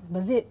da ba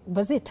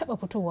zai taba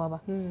fitowa ba.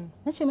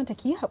 Na ce mata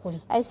ki yi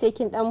haƙuri. Ai sai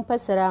kin dan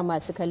fassara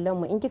masu kallon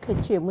mu, in kika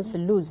ce musu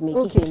loose me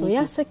kike nufi? To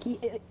ya saki,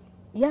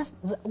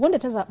 wanda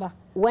ta zaba,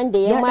 wanda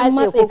ya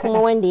matse ko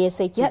kuma wanda ya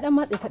saki? Ya dan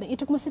matse kadan,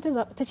 ita kuma sai ta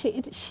zaba, ta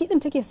ce shi din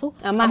take so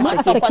amma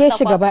a sake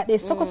shi gaba ɗaya,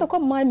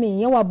 sako-sakon ma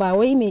mai yawa, ba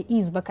wai mai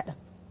ease ba kadan.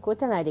 Ko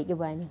tana da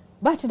kiba ne?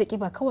 Ba ta da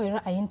kiba, kawai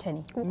ra'ayinta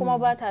ne. Ko kuma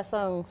ba ta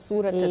son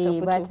surar ta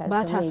fito.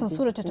 Ba ta son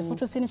surar ta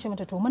fito. Sai na ce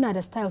mata to muna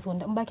da styles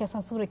wanda in ba kya son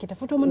surar ki ta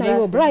fito, muna yi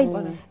wa brides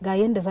ga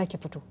yanda zaki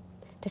fito.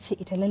 Ta ce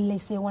ita lallai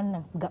sai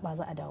wannan gaba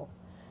za a dawo.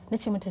 Na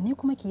ce mata ni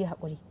kuma ki yi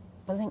haƙuri,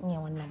 ba zan iya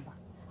wannan ba,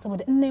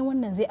 saboda in nayi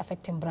wannan zai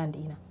affecting brand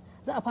ina.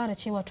 Za a fara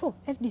cewa to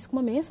FDs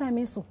kuma me ya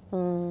same su,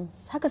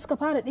 haka suka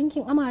fara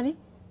ɗinkin amare.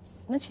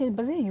 Na ce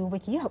ba zai yiwu ba,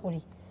 ki yi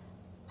haƙuri.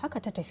 Haka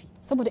ta tafi,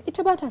 saboda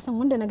ita ba ta son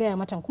wanda na gaya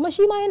mata, kuma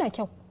shi ma yana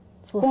kyau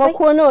sosai. Kuma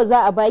ko nawa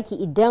za a baki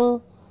idan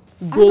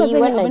bai yi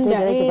wannan da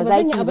rake ba, za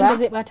ki ba? Ba zan yi abin da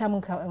zai bata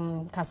min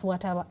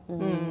kasuwata ba.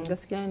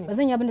 Gaskiya ne. Ba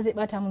zan yi abin da zai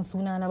bata min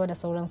suna na ba da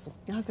sauransu.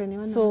 Haka ne,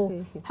 wannan so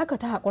haka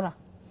ta haƙura.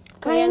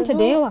 Kayanta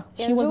da yawa,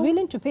 she was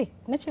willing to pay.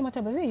 Na ce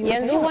mata ba zai yi.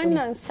 Yanzu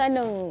wannan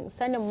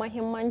sanin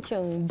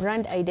mahimmancin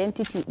brand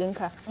identity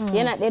ɗinka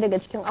yana ɗaya daga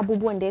cikin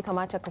abubuwan da ya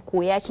kamata ka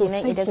koya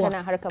kenan idan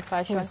kana harkar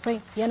fashion.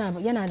 Sosai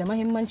yana da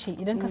mahimmanci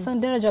idan ka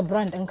san darajar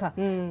brand ɗinka,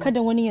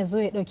 kada wani ya zo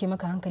ya ɗauke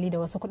maka hankali da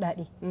wasu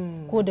kuɗaɗe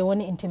ko da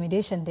wani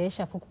intimidation da ya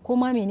shafi ko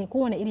ma mene, ko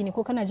wani iri ne,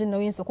 ko kana jin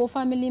nauyinsa, ko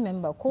family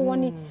member, ko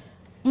wani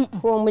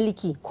ko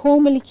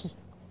mulki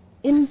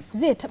in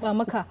zai taɓa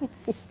maka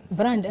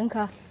brand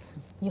ɗinka,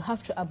 you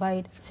have to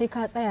abide, sai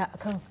ka tsaya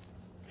akan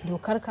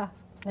dokarka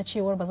na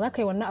cewar ba za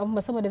ka yi wannan abun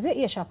ba, saboda zai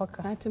iya shafar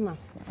ka. Fatima,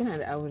 kina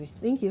da aure,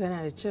 dinki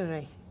yana da cin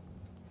rai.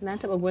 Na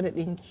taba gwada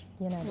dinki,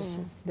 yana da shi.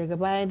 Daga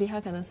baya dai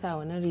haka na sa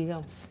wannan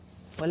rigan,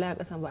 wallahi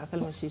kasan ba a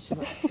kalmashe shi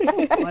ba.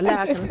 Wallahi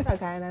haka na sa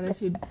kayana, na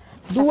ce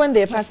duk wanda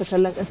ya fasa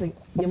kallon kasa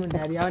ya mun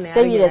dariya, wannan ya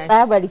rage saboda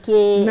tsabar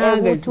ke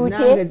hutu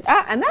ce.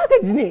 A na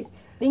gaji ne.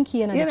 Dinki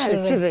yana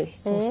da cin rai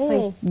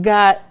sosai.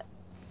 Ga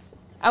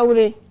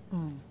aure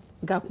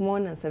ga kuma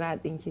wannan sana'ar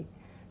dinki.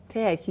 Ta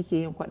yaya kike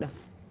yin kwaɗan?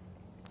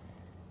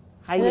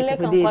 Lalle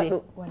kan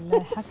kwaɗo.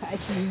 Wallahi haka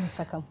ake yin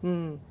sakam.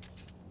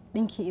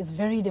 Dinki is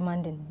very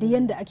demanding. Duk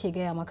yanda ake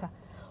gaya maka,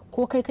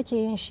 ko kai kake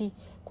yin shi,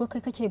 ko kai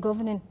kake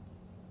governing,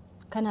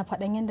 kana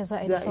faɗan yanda za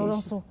a yi da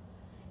sauransu,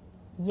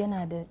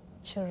 yana da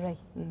cin rai,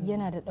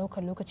 yana da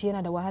ɗaukar lokaci,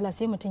 yana da wahala,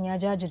 sai mutum ya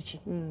jajirce.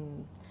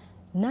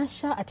 Na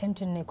sha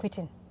attempting na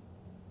quitting,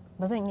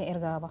 ba zan iya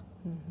irgawa ba.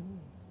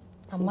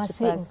 Amma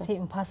sai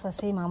in fasa,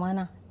 sai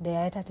mamana da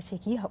yayata ta ce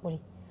ki yi haƙuri.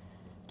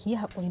 Ki yi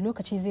haƙuri,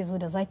 lokaci zai zo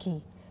da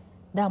zaki,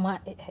 dama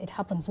it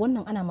happens.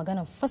 Wannan ana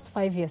magana first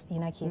 5 years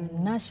ɗina kenan.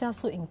 Na sha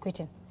so in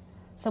quitting,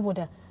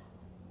 saboda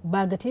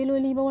ba ga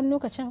teloli ba wani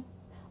lokacin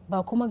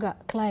ba kuma ga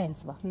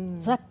clients ba.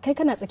 Kai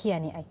kana tsakiya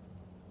ne ai.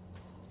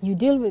 You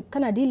deal with,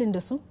 kana dealing da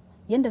su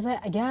yanda za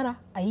a gyara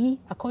a yi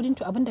according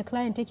to abin da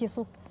client yake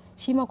so,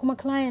 shi ma kuma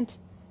client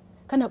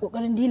kana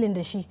kokarin dealing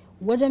da shi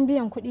wajen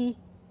biyan kuɗi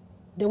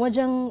da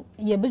wajen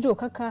ya bi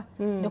dokarka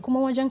da kuma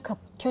wajen ka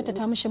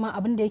kyautata mishi ma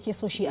abin da yake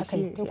so shi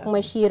akai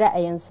kuma shi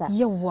ra'ayinsa.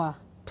 Yawwa.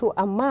 To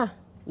amma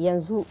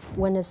yanzu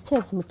wani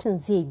steps mutum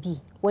zai bi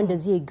wanda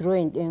zai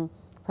growing din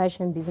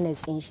fashion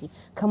business din shi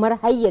kamar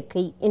har ya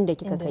kai inda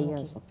kika kai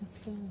yanzu?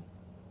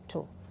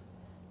 To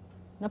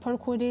na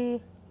farko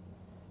dai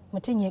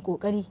mutum ya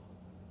kokari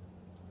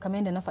kamar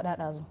yadda na faɗa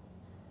ɗazu,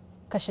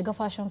 ka shiga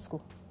fashion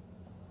school,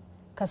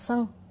 ka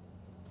san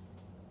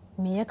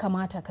me ya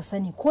kamata ka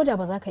sani, ko da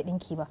ba za ka yi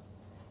ɗinki ba,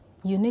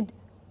 you need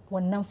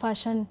wannan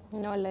fashion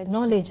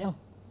knowledge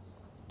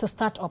to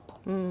start up.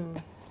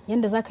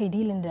 Yadda za ka yi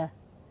dealing da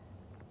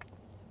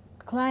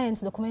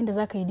clients da kuma yadda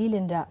za ka yi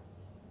dealing da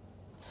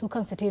su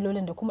kansu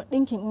tailolin da kuma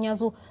ɗinkin in ya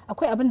zo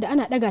akwai abin da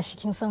ana ɗaga shi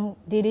kin san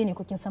daidai ne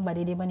ko kin san ba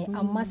daidai ba ne,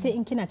 amma sai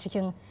in kina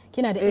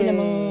da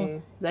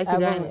ilimin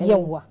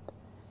yawwa.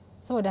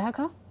 Saboda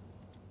haka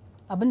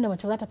abin da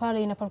mace za ta fara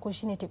yi na farko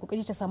shine ta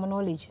kokari ta samu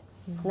knowledge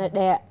na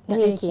ɗaya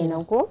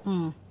kenan ko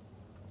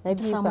ta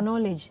samu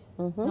knowledge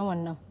na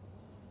wannan,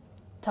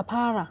 ta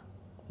fara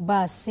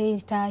ba sai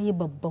ta yi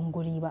babban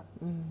guri ba,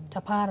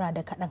 ta fara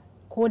da kaɗan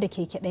ko da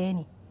keke ɗaya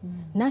ne.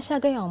 Na sha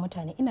gaya wa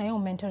mutane, ina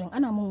yawan mentoring,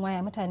 ana mun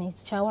waya mutane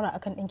shawara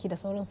akan ɗinki da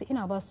sauransu,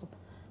 ina ba su.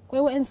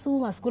 Akwai wa'ansu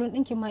masu gurin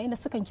ɗinkin ma inda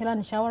sukan kira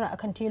ni shawara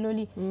akan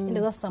teloli,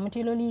 inda za su samu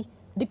teloli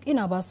duk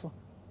ina ba su.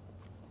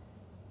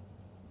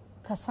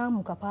 Ka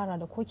samu ka fara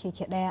da ko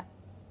keke ɗaya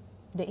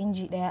da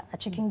inji ɗaya a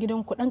cikin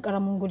gidan ku ɗan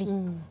ƙaramin guri,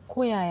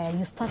 ko yaya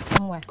you start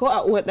somewhere, ko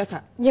a uwar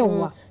ɗaka.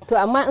 Yawwa. To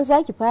amma in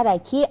zaki fara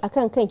ke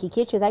akan kanki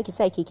ke ce zaki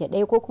sa keke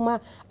ɗaya ko kuma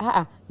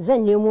a'a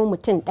zan nemo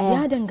mutum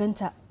ɗaya? Ya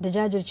danganta da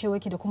jajircewa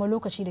ki da kuma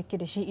lokaci da ke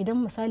da shi.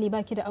 Idan misali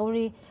baki da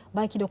aure,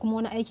 baki da kuma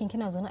wani aikin,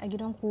 kina zaune a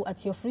gidanku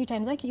at your free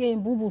time, zaki iya yin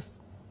bubus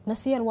na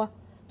siyarwa,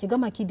 ki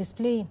gama ki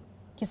display,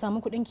 ki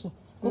samu kuɗin ki,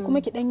 ko kuma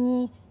ki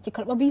ɗanyi ki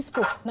karɓa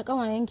bespoke na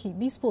ƙawayenki.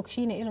 Bespoke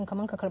shine irin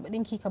kamar ka karɓa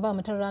ɗinki ka ba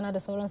mutum rana da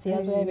sauransu,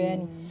 ya zo ya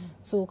bayani.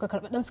 So ka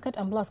karɓa ɗan skirt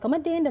and blouse kamar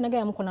da yadda na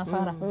gaya muku na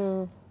fara.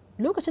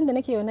 Lokacin da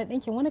nake wannan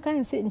ɗinkin wani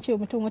kayan sai in ce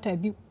mutum wata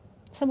 2,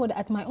 saboda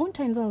at my own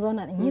time zan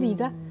zauna in yi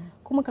riga,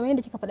 kuma kamar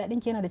yadda kika faɗa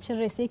ɗinki yana da cin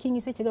rai, sai kin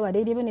yi sai ki ga ba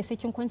daidai bane, sai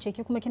kin kwance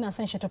ki kuma kina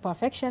son shi to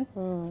perfection.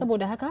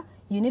 Saboda haka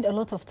you need a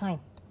lot of time.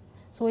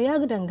 So ya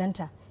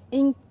danganta,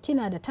 in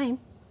kina da time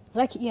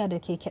zaki iya da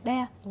keke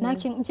ɗaya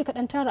nakin, in kika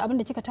ɗan tara abin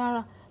da kika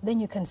tara,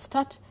 then you can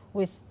start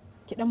with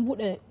ki ɗan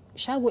buɗe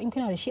shago in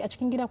kina da shi a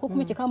cikin gida, ko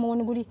kuma ki kama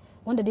wani guri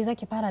wanda dai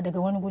zaki fara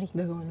daga wani guri.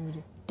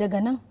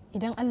 Daga nan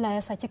idan Allah ya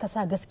sa kika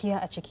sa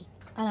gaskiya a ciki,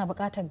 ana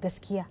buƙatar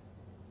gaskiya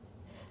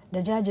da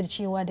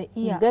jajircewa da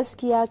iya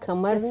gaskiya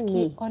kamar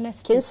me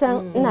kin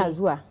san ina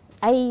zuwa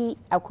ai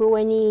akwai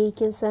wani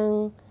kin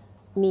san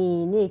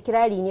me ne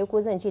kirari ne ko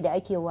zan ce da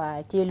ake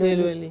wa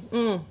teloli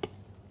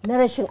na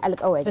rashin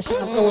alkawari,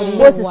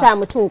 ko su sa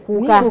mutum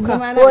kuka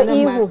ko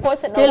ihu ko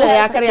su tela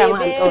ya karya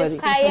ma alkawari,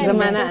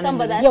 zama na san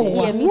ba za su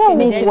iya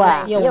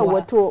mutuwa.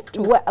 Yawa to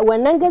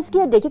wannan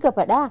gaskiyar da kika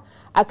faɗa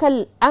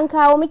akan an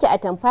kawo miki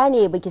atamfa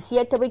ne baki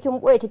siyar ta bakin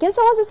boye ta, kin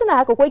san wasu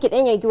suna haka, ko ki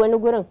dan yanki wani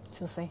gurin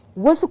sosai,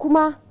 wasu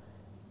kuma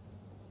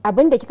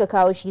abin da kika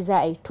kawo shi za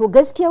a yi. To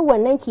gaskiyar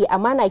wannan ki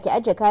amana ki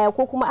aje kaya,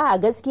 ko kuma a'a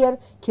gaskiyar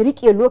ki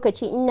rike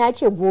lokaci, in na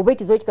ce gobe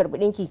ki zo ki karbi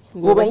dinki,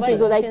 gobe ki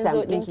zo za ki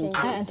samu dinki.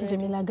 Anti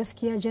Jamila,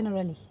 gaskiya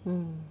generally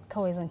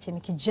kawai zan ce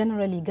miki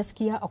generally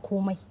gaskiya a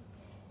komai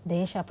da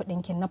ya shafi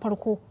dinkin, na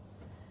farko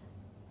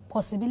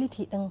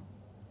possibility din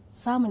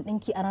samun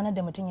dinki a ranar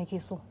da mutum yake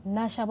so,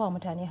 na sha ba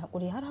mutane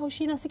hakuri, har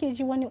haushi na suke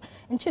ji wani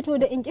in ce to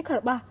da in ki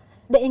karba,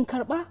 da in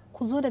karba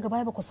ku zo daga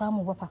baya ba ku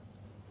samu ba fa,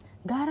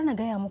 gara na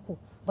gaya muku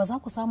ba za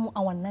ku samu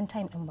a wannan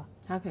time din ba.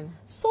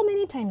 So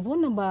many times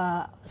wannan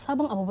ba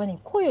sabon abu bane,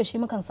 koyaushe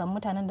mukan samu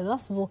mutanen da za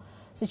su zo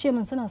su ce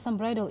min suna son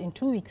bridal in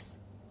 2 weeks,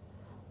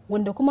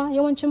 wanda kuma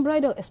yawancin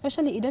bridal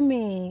especially idan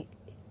mai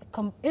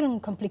irin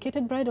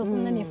complicated bridal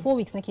sun ne 4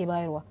 weeks nake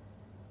bayarwa,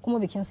 kuma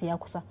bikin su ya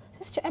kusa,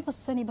 sai su ce ai ba su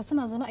sani ba,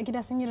 suna zaune a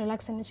gida sun yi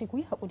relaxing, nace ku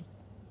yi hakuri,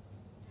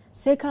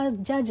 sai ka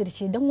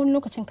jajirce, dan wani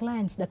lokacin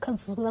clients da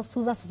kansu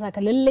su za su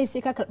saka lallai sai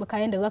ka karbi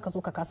kayan da zaka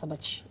zo ka kasa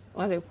bacci.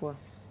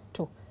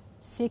 To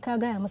sai ka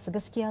gaya masa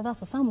gaskiya za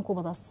su samu ko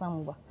ba za su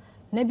samu ba.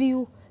 Na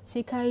biyu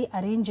sai ka yi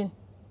arranging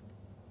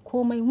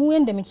komai, mu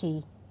yanda muke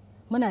yi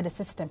muna da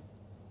system,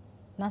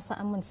 na sa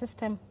amin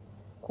system,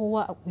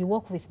 kowa we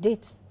work with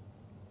dates,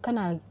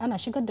 ana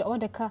shigar da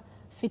order ka,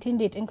 fitting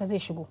date ɗinka zai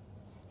shigo,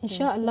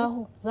 insha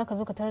Allah za ka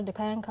zo ka tarar da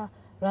kayanka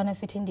ranar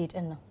fitting date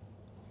ɗin nan.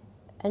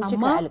 An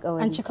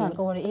cika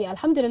alkawari.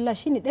 Alhamdulillah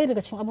shine ɗaya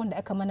daga cikin abun da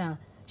aka mana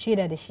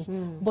shaida da shi.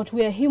 But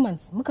we are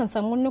humans, mukan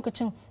samu wani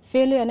lokacin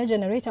failure na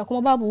generator,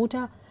 kuma babu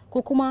wuta,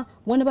 ko kuma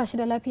wani ba shi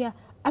da lafiya,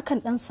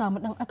 akan dan samu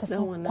dan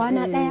akasin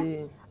kwana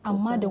daya,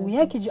 amma da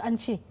wuya ki ji an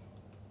ce,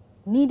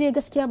 ni dai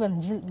gaskiya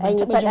ban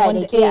taba jin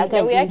wanda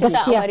da wuya ki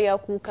sa amarya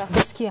kuka.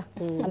 Gaskiya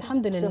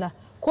alhamdulillah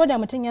ko da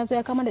mutum ya zo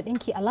ya kama da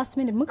dinki a last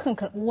minute mukan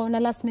karɓi wani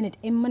last minute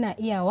in muna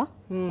iyawa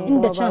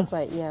inda chance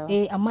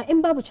amma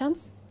in babu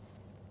chance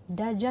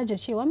da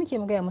jajircewa muke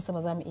mu gaya masa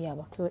ba za mu iya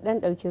ba. To dan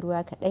dauki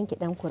ruwa ka dan ki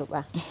dan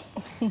kurba.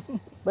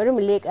 Bari mu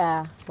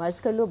leka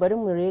masu kallo, bari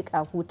mu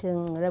leka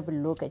hutun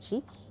rabin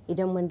lokaci,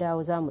 idan mun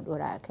dawo za mu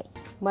dora akai.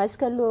 Masu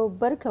kallo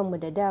barkanmu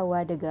da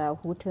dawa daga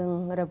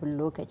hutun rabin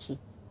lokaci.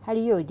 Har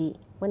yau dai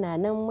muna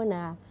nan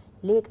muna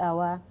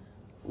lekawa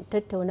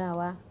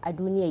tattaunawa a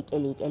duniyar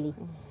kyale-kyale.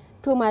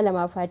 To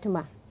malama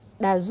Fatima,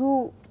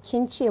 ɗazu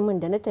kin ce min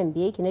da na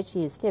tambaye ki na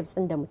ce steps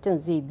ɗin da mutum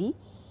zai bi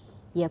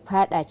ya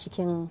fada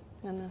cikin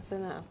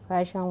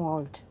fashion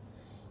world.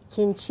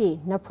 Kin ce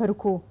na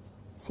farko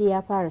sai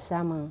ya fara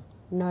samun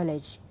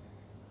knowledge,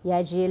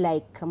 ya je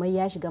like kamar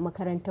ya shiga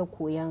makarantar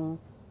koyon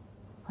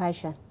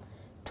fashion.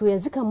 To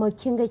yanzu kamar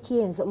kin ga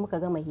ke yanzu muka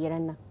gama hirar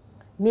nan,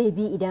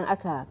 maybe idan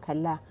aka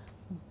kalla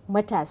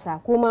matasa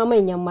ko ma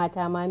manyan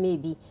mata ma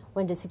maybe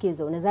wanda suke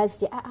zaune za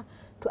su ce a'a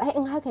to ai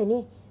in haka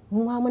ne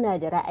mu ma muna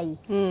da ra'ayi.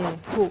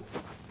 To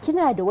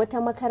kina da wata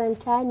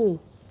makaranta ne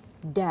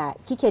da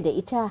kike da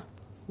ita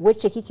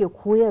wacce kike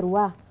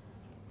koyarwa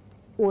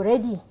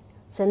already,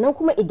 sannan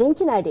kuma idan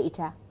kina da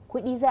ita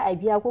kuɗi za a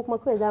biya ko kuma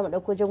kawai za mu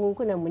ɗauko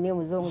jagunkunan mu ne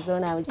mu zo mu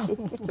zauna mu ce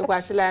ki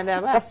kwashi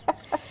lada ba?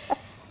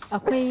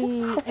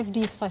 Akwai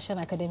FD's Fashion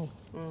Academy.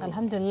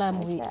 Alhamdulillah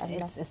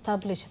it's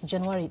established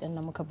January din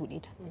nan muka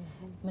bude ta.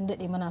 Mun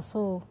dade muna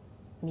so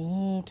mu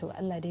yi, to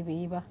Allah dai bai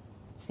yi ba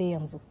sai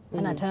yanzu.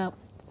 Ana ta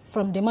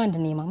from demand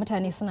ne ma,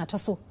 mutane suna ta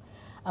so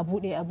a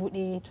bude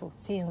to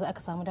sai yanzu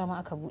aka samu dama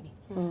aka bude.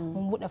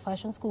 Mun bude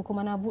fashion school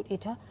kuma na bude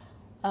ta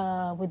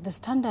with the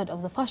standard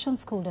of the fashion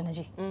school da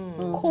naje.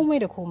 Komai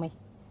da komai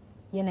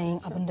yanayin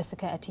abin da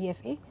suka yi a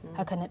TFA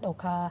haka na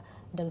dauka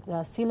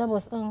daga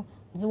syllabus din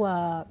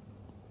zuwa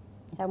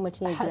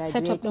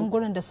setup din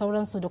gurin da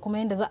sauransu, da kuma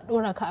yadda za a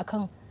dora ka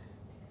akan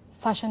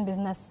fashion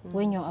business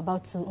when you're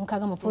about to, in ka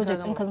gama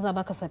project in kan za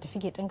baka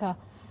certificate ɗinka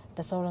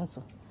da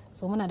sauransu.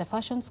 So muna da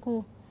fashion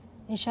school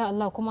insha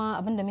Allah, kuma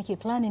abin da muke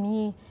planning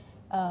yi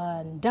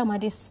dama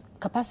dai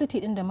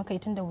capacity din da muka yi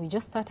tun da we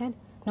just started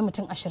na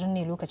mutum 20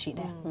 ne lokaci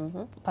daya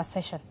per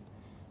session.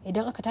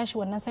 Idan aka tashi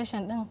wannan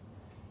session din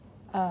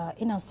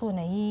ina so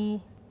na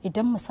yi,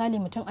 idan misali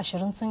mutum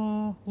 20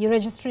 sun yi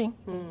registering,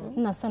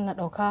 ina son na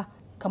dauka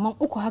kaman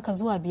 3 haka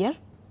zuwa 5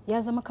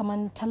 ya zama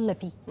kaman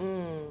tallafi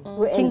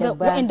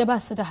wa'anda ba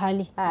su da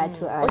hali.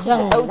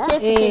 Zan dauke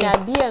su kina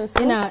biyan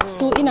su?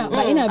 ina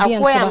biyan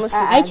su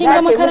ba. Ai kin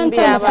ga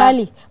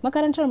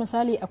makarantar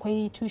misali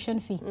akwai tuition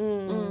fee.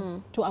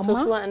 To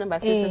amma su wa'annan ba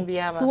sai sun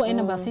biya ba. Su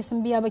wa'annan ba sai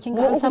sun biya ba. Kin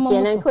ga an samu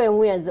musu kenan kawai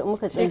mu yanzu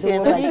muka tsindo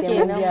ba sai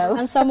mun biya ba.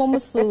 An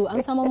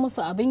samu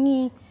musu abin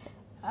yi,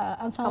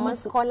 an samu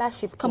musu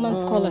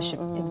scholarship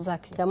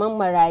exactly. Kaman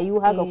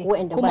marayu haka ko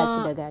wa'anda ba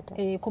su da gata.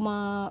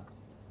 Kuma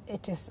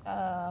it is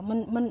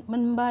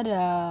mun ba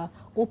da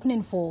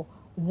opening for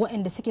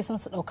waɗanda suke son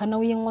su ɗauka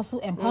nauyin wasu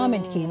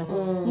empowerment kenan.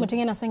 Mutum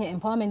yana sanya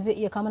empowerment zai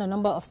iya kama na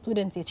number of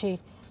students ya ce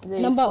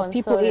number of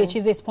people ya ce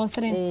zai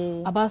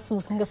sponsoring a ba su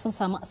sun ga sun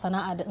samu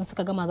sana'a da in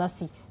suka gama za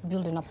su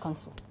building up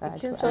kansu.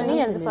 So ni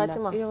yanzu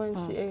Fatima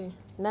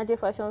na je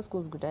fashion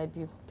schools guda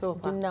 2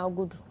 din na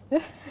gudu.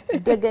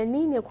 Daga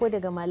ni ne ko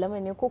daga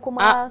malamai ne ko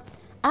kuma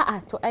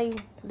a'a to ai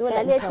dole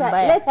a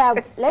tambaya.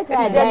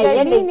 Leta da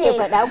yadda ke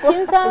faɗa ko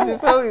kin san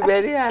before we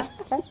bury her.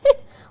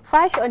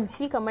 Fashion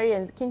shi kamar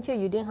yanzu kin ce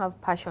you didn't have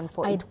passion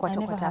for it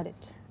kwata-kwata.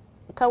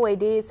 Kawai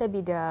dai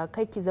saboda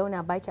kai ki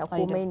zauna baki a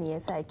komai ne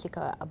yasa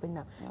kika abin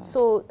nan.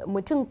 So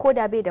mutum ko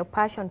da bai da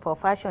passion for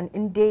fashion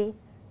in dai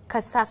ka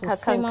saka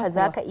kanka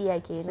zaka iya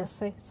kenan.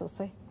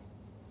 Sosai.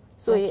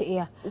 So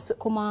iya.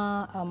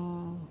 Kuma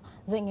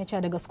zan iya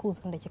cewa daga schools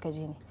din da kika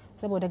je ne.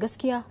 Saboda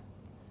gaskiya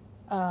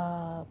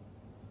a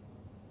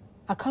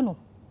Kano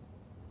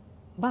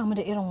ba mu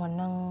da irin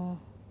wannan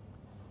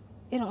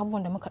irin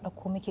abubuwan da muka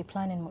ɗauko muke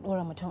planning mu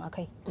ɗora mutum a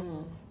kai.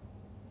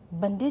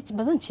 Ba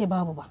zan ce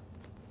babu ba.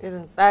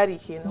 Irin tsari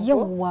kenan ko?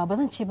 Yawwa ba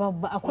zan ce babu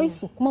ba, akwai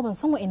su kuma ban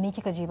san wa'anne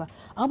kika je ba.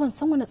 Amma ban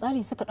san wani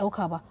tsari suka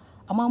ɗauka ba.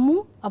 Amma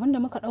mu abin da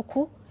muka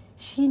ɗauko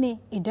shine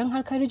idan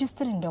har ka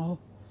registering da mu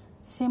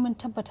sai mun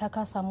tabbata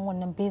ka samu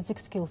wannan basic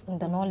skills and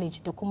the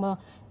knowledge da kuma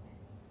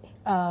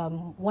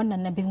wannan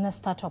na business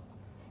startup,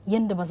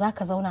 yanda ba za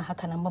ka zauna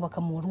haka nan ba baka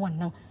mori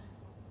wannan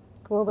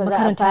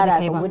makaranta da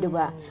kai ba.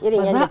 Ba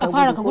za a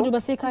fara ka gudu ba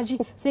sai ka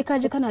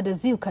ji kana da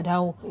zeal ka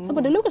dawo.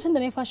 Saboda lokacin da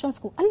na yi fashion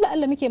school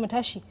Allah muke mu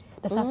tashi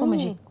da safe mu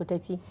je ku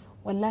tafi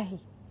wallahi,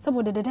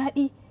 saboda da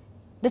daɗi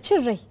da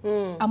cin rai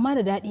amma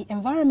da daɗi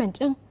environment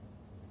din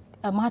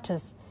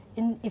matters.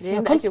 If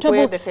you're comfortable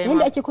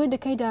yanda ake koyar da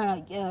kai da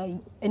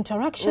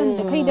interaction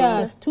da kai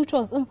da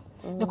tutors din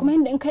da kuma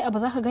yadda in kai abu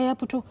za ka ga ya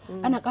fito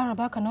ana ƙara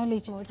baka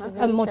knowledge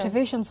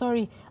motivation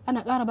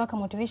ana ƙara baka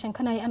motivation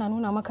kana yi ana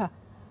nuna maka.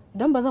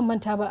 Don ba zan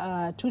manta ba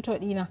a tutor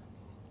dina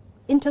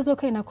in ta zo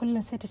kaina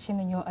kullum sai ta ce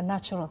min yau a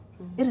natural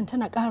irin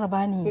tana ƙara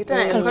bani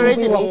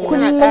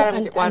kullum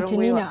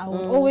Antonina I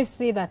would always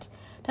say that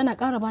tana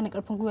ƙara bani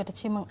ƙarfin gwiwa ta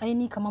ce min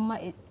aini kamar ma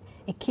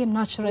it came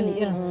naturally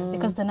irin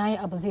because da nayi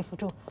abu zai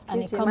fito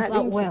and it comes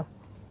out well.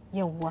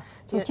 yawwa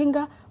to kin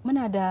ga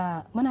muna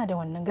da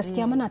wannan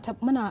gaskiya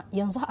muna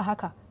yanzu a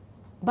haka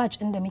batch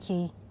ɗin da muke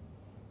yi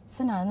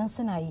suna nan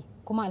suna yi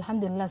kuma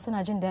alhamdulillah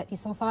suna jin daɗi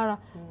sun fara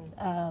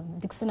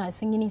duk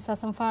sun yi nisa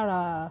sun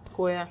fara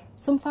koya,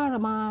 sun fara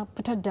ma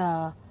fitar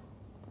da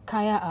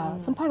kaya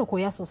sun fara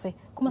koya sosai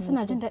kuma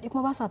suna jin daɗi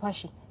kuma ba sa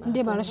fashi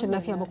inda ba rashin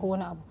lafiya ba ko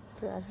wani abu.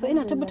 So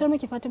ina tabbatar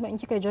maki Fatima in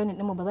kika joinin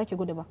din mu ba za ki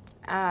gudu ba.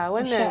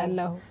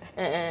 Wannan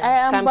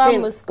an ba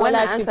mu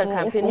scholarship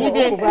ni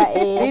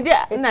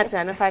dai ina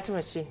tunanin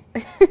Fatima ce.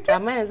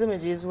 Amma yanzu mu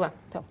je zuwa.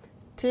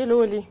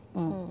 Teloli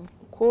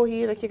ko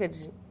hira kika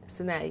ji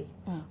suna yi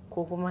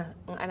ko kuma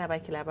in ana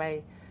baki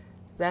labari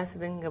za su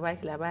dinga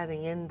baki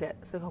labarin yanda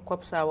suka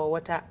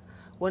kwafsawa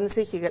wani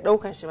sai ki ga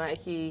daukan shi ma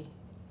ake yi.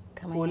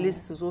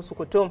 Police su zo su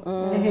kutum.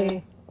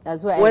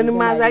 Wani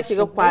ma za ki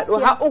ga kwado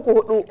har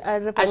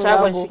 3-4 a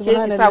shagon shi ke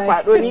ki sa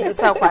kwado ni in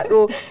sa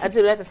kwado a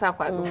ce ta sa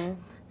kwado.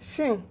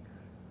 Shin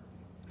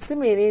su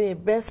menene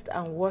best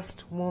and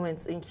worst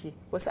moments ɗinki?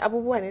 Wasu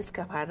abubuwa ne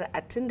suka faru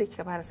a tun da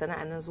kika fara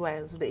sana'a nan zuwa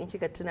yanzu da in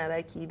kika tuna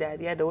za ki yi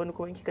dariya da wani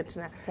kuma in kika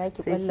tuna sai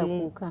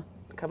ki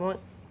kamar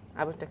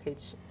abin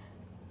takaici.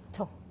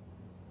 To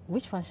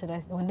which one should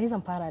I wanda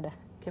zan fara da?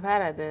 Ki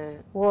fara da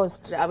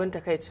worst da abin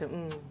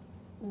takaicin.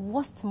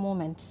 Worst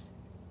moment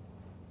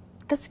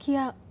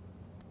gaskiya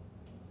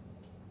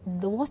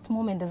the worst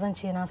moment da zan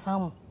ce na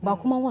samu ba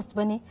kuma worst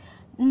bane,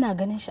 ina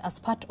ganin shi as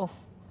part of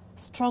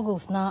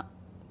struggles na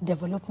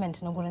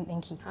development na gurin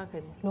dinki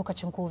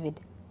lokacin covid.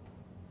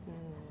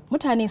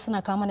 Mutane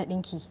suna kama na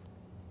dinki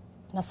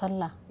na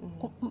sallah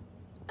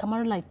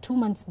kamar like 2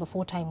 months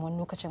before time wani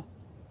lokacin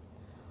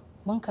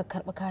mun ka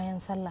karbi kayan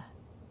sallah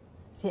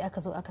sai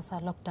aka zo aka sa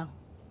lockdown,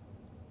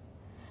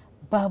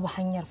 babu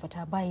hanyar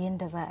fita ba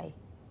yanda za a yi.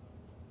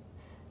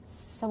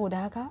 Saboda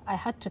haka I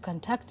had to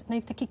contact na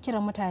ta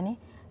kikkira mutane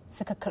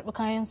suka karbi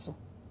kayansu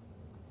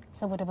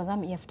saboda ba za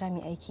mu iya fita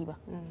mai aiki ba.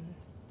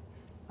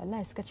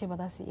 Wallahi suka ce ba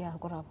za su iya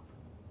hakura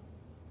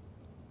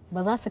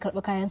ba za su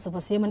karbi kayansu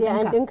ba sai mun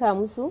dinka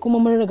musu kuma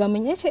mun riga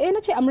mun yace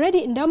nace I'm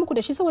ready in da muku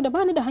da shi saboda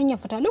bani da hanyar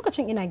fita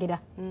lokacin ina gida.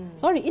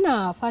 Sorry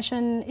ina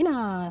fashion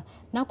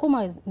na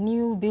koma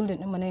new building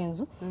din mu na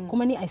yanzu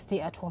kuma ni I stay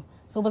at home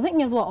so ba zan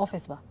iya zuwa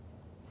office ba.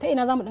 Ta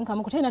ina za mu dinka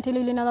muku, ta ina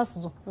teloli na za su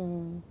zo.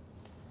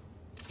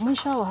 Mun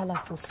sha wahala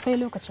sosai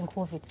lokacin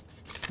covid,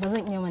 ba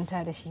zan iya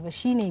manta da shi ba,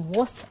 shine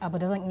worst abu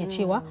da zan iya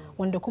cewa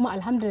wanda kuma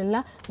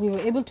alhamdulillah we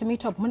were able to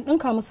meet up, mun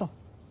dinka musu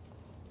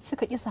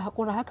suka kisa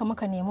hakura haka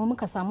muka nemo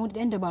muka samu da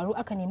yan dabaru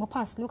aka nemi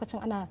pass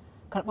lokacin ana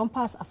karban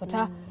pass a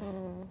fita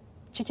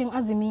cikin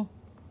azumi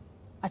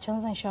a can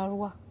zan sha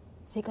ruwa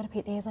sai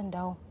karfe 1 zan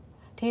dawo.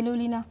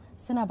 Teloli na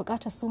suna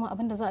bukatar su ma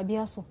abin da za a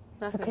biya su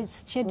suka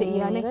ciyar da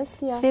iyalai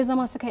sai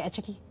zama suka yi a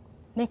ciki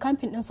ne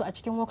camping din su a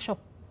cikin workshop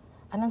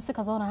a nan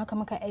suka zauna haka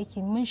muka aiki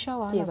mun sha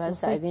wahala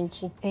sosai.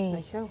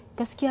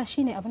 Gaskiya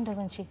shine abin da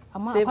zan ce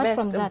amma apart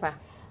from that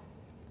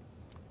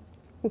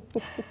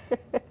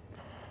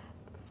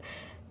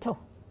to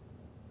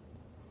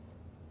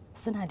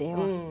suna da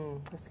yawa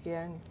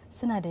gaskiya ne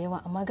suna da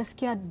yawa amma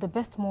gaskiya the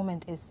best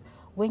moment is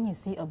when you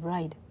see a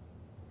bride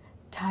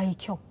ta yi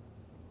kyau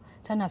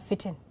tana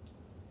fitting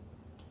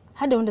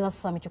har da wanda za su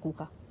sami ki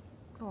kuka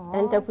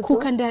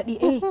kukan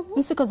daɗi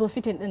in suka zo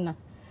fitting din nan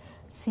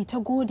sai ta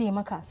gode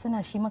maka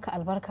suna shi maka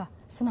albarka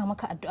suna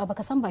maka addu'a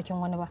baka san bakin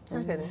wani ba.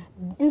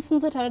 In sun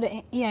zo tare da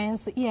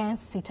iyayensu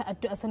sai ta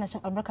addu'a suna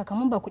cin albarka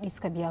kamar ba kuɗi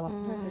suka biya ba.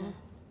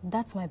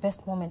 That's my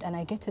best moment and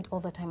I get it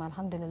all the time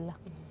alhamdulillah.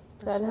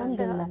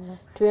 Alhamdulillah.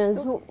 To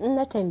yanzu in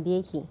na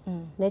tambaye ki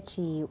na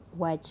ce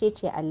wace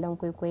ce allon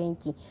kwaikwayon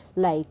ki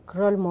like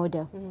role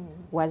model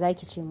wa za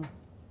ki ce mu?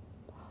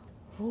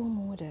 Role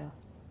model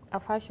a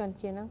fashion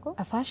kenan ko?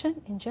 A fashion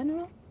in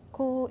general?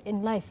 Ko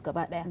in life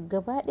gaba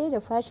daya da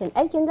fashion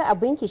aikin ga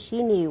abinki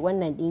shine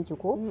wannan dinki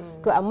ko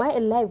to amma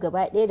in life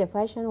gaba daya da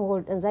fashion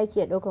world din zaki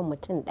iya daukar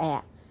mutum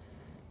daya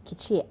ki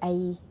ce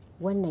ai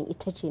wannan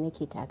ita ce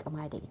nake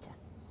takama da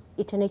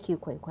ita nake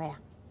kwaikwaya.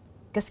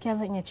 Gaskiya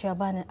zan iya cewa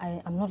bani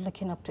I'm not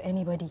looking up to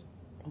anybody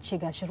in ce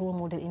gashi role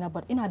model ina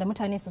but ina da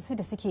mutane sosai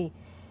da suke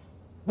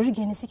burge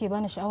ni suke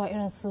bani sha'awa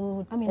irin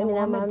su Amina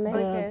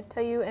Muhammad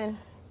ta UN.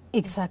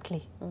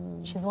 Exactly.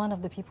 She's one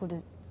of the people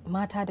that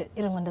mata da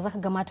irin wanda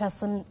zaka ga mata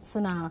sun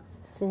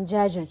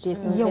jajirce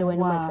sun kai wani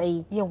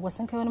matsayi yawa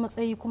sun kai wani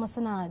matsayi kuma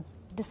suna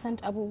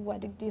decent abubuwa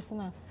duk dai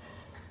suna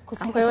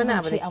kusan akwai wani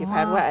abu da ke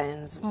faruwa a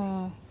yanzu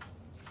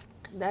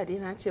dadi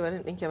na ce bari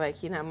dinke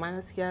baki na amma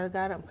gaskiya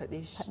garan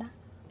faɗe shi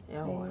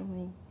yawa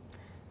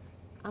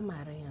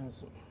amara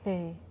yanzu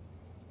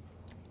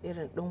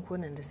irin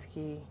dinkunan da suke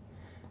yi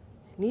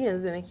ni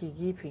yanzu nake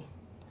gefe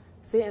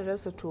sai in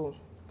rasa to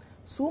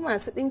su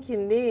masu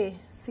ɗinkin ne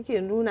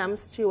suke nuna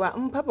musu cewa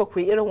in fa ba ku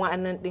yi irin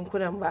wa'annan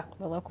ɗinkunan ba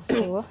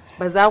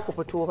ba za ku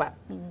fito ba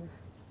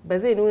ba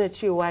zai nuna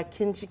cewa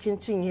kin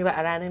cinye ba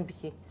a ranar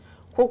biki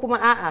ko kuma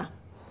a'a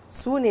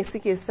su ne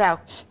suke sa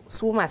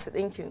su masu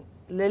ɗinkin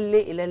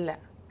lalle ilalla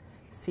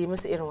su yi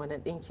musu irin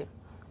wannan ɗinkin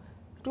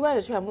duba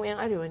da cewa mu 'yan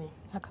arewa ne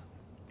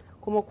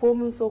kuma ko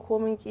mun so ko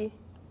mun ki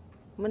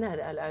muna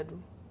da al'adu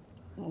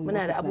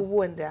muna da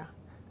abubuwan da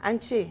an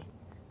ce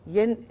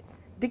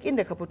duk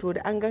inda ka fito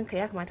da an ganka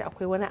ya kamata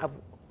akwai wani abu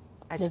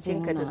a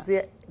jikinka da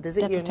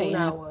zai iya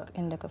nuna wa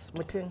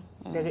mutum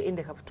daga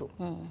inda ka fito.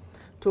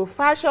 To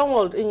fashion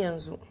world din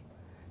yanzu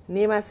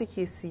nema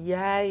suke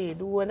siyaye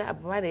duk wani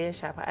abu ma da ya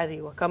shafi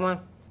arewa, kamar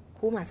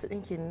ko masu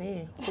ɗinkin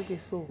ne kuke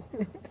so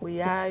ku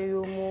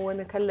yayo mu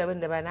wani kallabin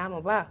da ba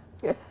namu ba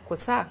ku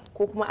sa,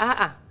 ko kuma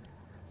a'a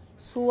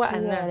su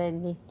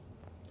wa'annan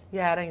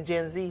yaran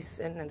Gen Zs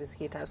nan da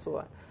suke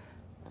tasowa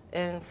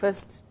and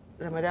first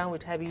Ramadan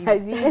with Habibi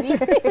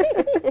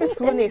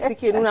su ne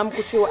suke nuna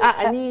muku cewa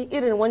a'a ni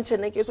irin wancan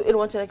nake so, irin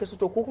wancan nake so,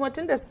 to ko kuma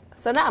tunda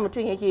sana'a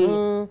mutum yake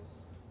yi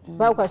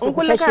ba kwa so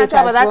ku kashe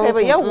kasuwa ba za ka yi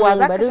ba, yawwa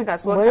za ka kashe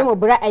kasuwa, bari mu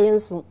bi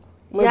ra'ayinsu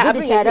mu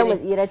gudu tare mu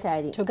tsira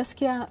tare. To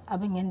gaskiya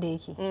abin yanda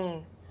yake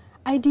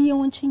ai duk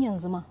yawancin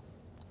yanzu ma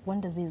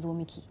wanda zai zo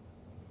miki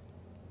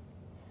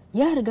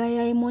ya riga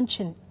ya yi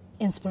launching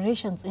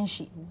inspirations din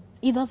shi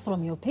either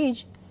from your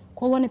page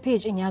ko wani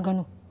page in ya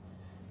gano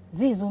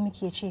zai zo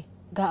miki ya ce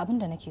ga abin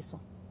da nake so,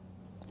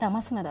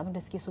 dama suna da abin da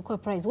suke so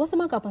kawai price. Wasu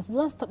ma kafin su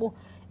za su tabo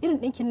irin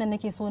ɗinkin nan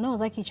nake so, nawa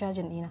zaki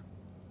cajin ɗina.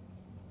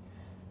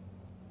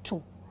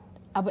 To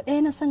abu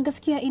ɗaya na san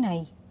gaskiya ina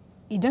yi,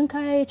 idan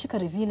kaya ya cika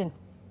revealing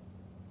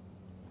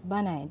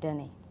ba na yadda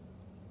ne,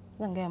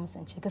 zan gaya musu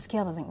ce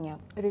gaskiya ba zan iya.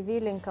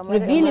 Revealing kamar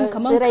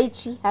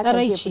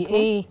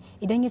tsaraici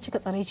idan ya cika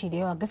tsaraici da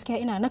yawa gaskiya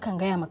ina nakan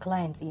gaya ma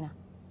clients ina,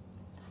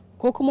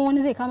 ko kuma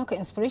wani zai kama ka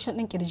inspiration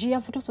din kirji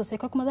ya fito sosai,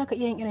 kai kuma zaka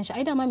iya yin irin shi.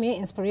 Ai dama me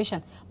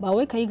inspiration ba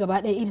wai kai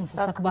gaba ɗaya irin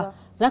sassak ba,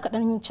 zaka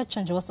dan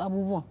caccanje wasu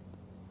abubuwan.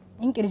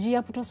 In kirji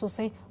ya fito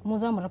sosai mu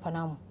za mu rufa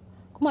namu,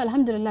 kuma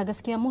alhamdulillah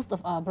gaskiya most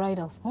of our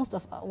bridals, most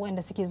of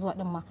wanda suke zuwa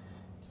din ma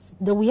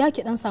da wuya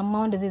ki dan samu ma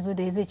wanda zai zo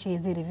da zai ce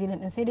zai revealing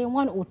din, sai dai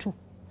 1 or 2,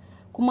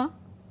 kuma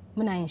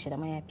muna yin shi da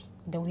mayafi.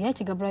 Da wuya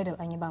ki ga bridal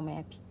an yi ba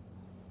mayafi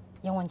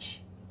yawanci.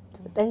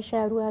 To dan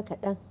sha ruwa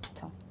kaɗan,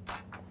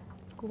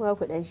 kuma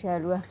ku dan sha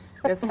ruwa.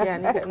 Gaskiya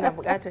ni ina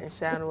bukatar in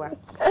sha ruwa.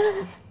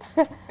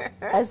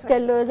 Masu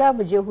kallo za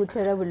mu je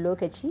hutun rabin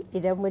lokaci,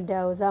 idan mun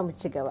dawo za mu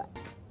ci gaba.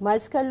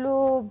 Masu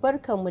kallo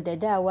barkanmu da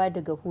dawa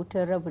daga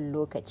hutun rabin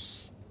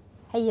lokaci.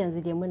 Har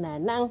yanzu dai muna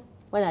nan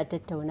muna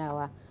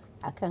tattaunawa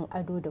akan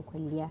ado da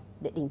kwalliya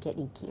da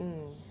ɗinke-ɗinke.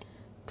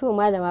 To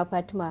malama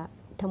Fatima,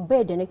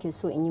 tambayar da nake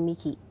so in yi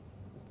miki,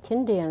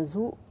 tunda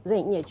yanzu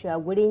zan iya cewa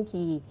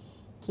gurinki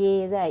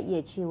ke za a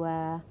iya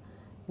cewa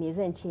me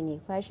zan ce ne,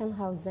 fashion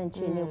house zan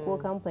ce ne, ko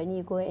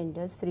kamfani ko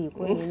industry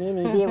ko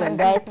menene dai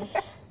wanda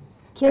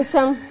kin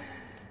san,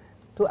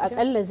 to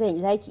akalla za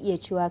ki iya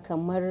cewa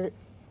kamar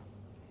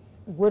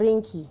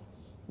gurinki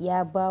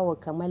ya bawa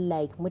kamar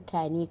like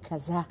mutane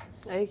kaza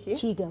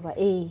ci gaba.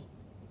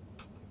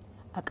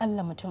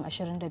 Akalla mutum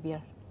 25.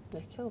 Da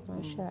kyau.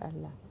 Masha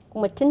Allah.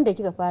 Kuma tun da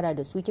kika fara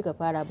da su kika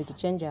fara baki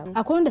canja.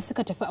 Akwai wanda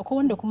suka tafi, akwai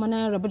wanda kuma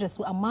na rabu da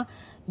su, amma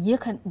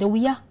yakan da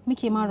wuya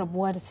muke ma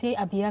rabuwa da sai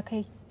abu ya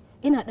kai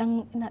ina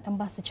dan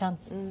ba su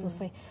chance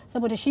sosai,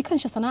 saboda shi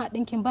kanshi sana'a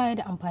dinkin baya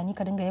da amfani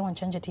ka dinga yawan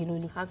canja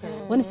teloli.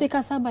 Wani sai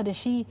ka saba da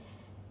shi,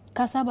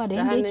 ka saba da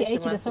yanda yake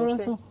aiki da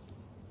sauransu,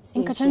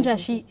 in ka canja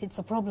shi it's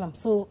a problem.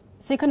 So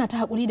sai kana ta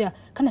hakuri da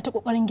kana ta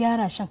kokarin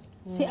gyara shin,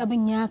 sai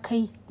abin ya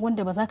kai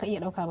wanda ba za ka iya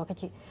dauka ba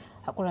kake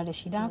hakura da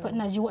shi. Dan haka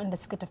ina ji waɗanda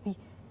suka tafi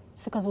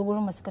suka zo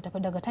gurin mu suka tafi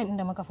daga time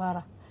inda muka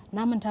fara,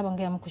 na manta ban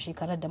gaya muku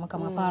shekarar da muka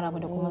ma fara ba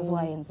da kuma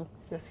zuwa yanzu.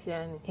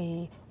 Gaskiya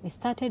ne. We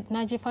started,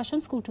 na je fashion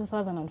school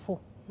 2004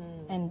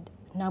 and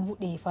na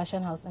bude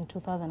fashion house in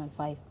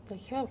 2005. Da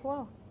kyau.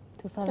 Wow.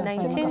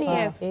 19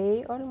 years.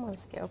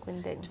 Almost.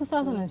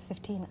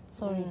 2015,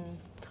 sorry.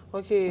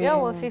 Okay.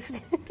 Yawa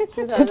 15.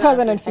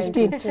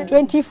 2015.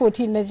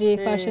 2014 na je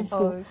fashion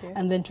school,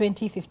 and then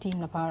 2015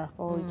 na fara.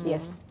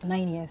 Yes.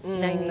 9 years.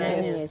 9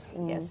 years.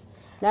 Yes.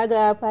 Na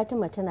ga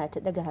Fatima tana ta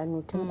daga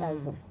hannu tun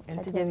ɗazu.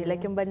 Yanzu Jamila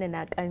kin banni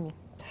na kame.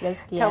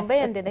 Gaskiya.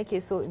 Tambayan da nake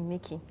so in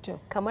miki,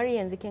 kamar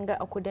yanzu kin ga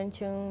a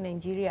kudancin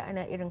Nigeria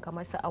ana irin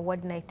kamar su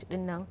award night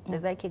din nan da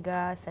zaki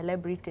ga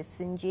celebrities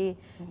sun je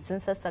sun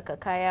sassaka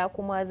kaya,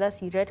 kuma za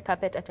su yi red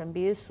carpet a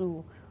tambaye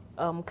su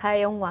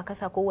kayan wa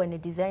kasa ko wani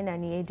designer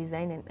ne ya yi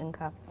designing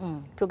ɗinka.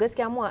 To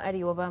gaskiya mu a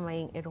Arewa ba ma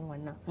yin irin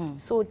wannan.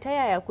 So ta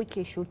yaya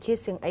kuke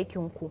showcasing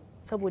aikin ku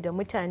saboda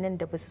mutanen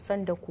da ba su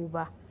san da ku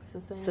ba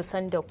su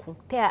san da ku?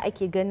 Ta yaya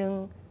ake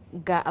ganin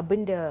ga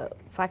abin da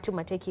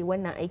Fatima take,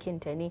 wannan aikin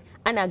ta ne,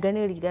 ana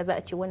ganin riga za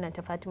a ce wannan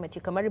ta Fatima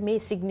ce, kamar me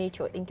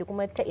signature ɗinki,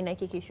 kuma ta ina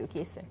kike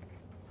showcasing?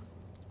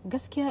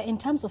 Gaskiya in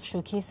terms of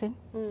showcasing,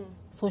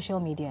 social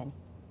media ne.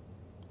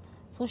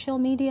 Social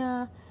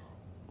media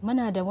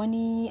muna da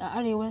wani a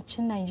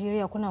arewacin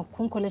Nigeria,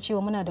 kun kula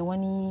cewa muna da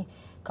wani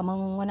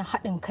kaman wani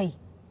haɗin kai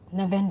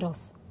na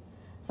vendors.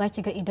 Za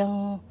ki ga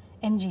idan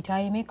MG ta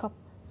yi makeup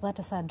za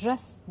ta sa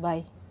dress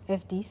by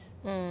FDs,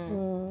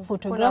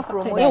 photographer,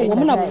 yawa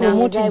muna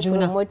promoting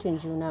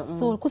juna.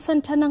 So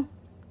kusan ta nan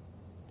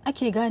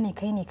ake gane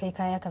kai ne kai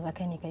kaya kaza,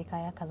 kai ne kai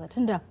kaya kaza,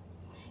 tunda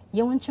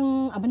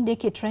yawancin abin da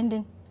yake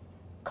trending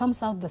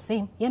comes out the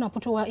same, yana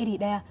fitowa iri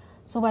daya.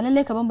 So ba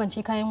lallai ka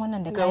bambance kayan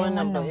wannan da kayan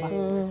wannan ba.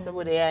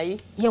 Saboda yayi.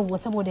 Yawwa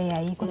saboda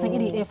yayi kusan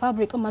iri daya,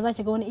 fabric ma za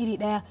ki ga wani iri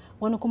daya,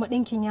 wani kuma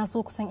dinkin ya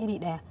so kusan iri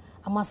daya.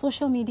 Amma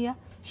social media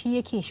shi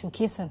yake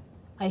showcasing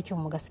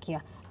aikinmu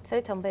gaskiya.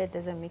 Sai tambayar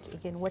da zan miki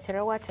again, wace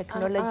rawa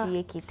technology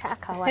yake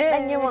takawa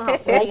dan yi mun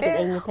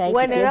haƙuri,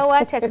 wani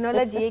rawa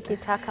technology yake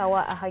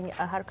takawa a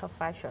harkar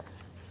fashion?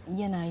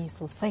 Yana yi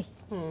sosai,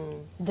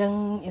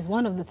 don is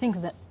one of the things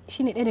that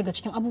shine ɗaya daga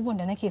cikin abubuwan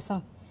da nake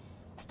son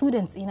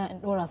students ina in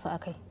ɗora su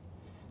akai.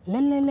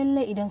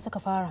 Lalle idan suka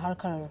fara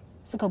harkar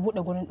suka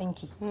buɗe gurin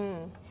ɗinki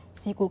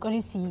su yi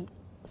ƙoƙari su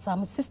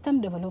samu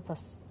system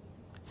developers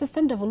su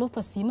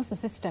yi musu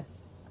system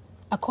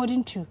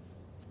according to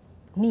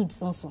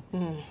needs ɗinsu.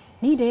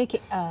 Ni da yake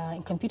a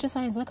computer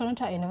science na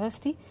karanta a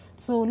university,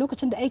 so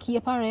lokacin da aiki ya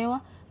fara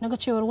yawa na ga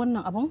cewar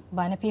wannan abun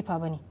ba na paper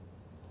ba ne.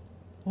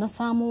 Na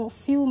samu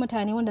few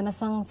mutane wanda na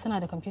san suna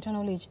da computer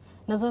knowledge,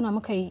 na zauna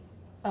muka yi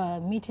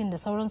meeting da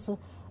sauransu,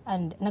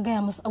 and na gaya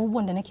musu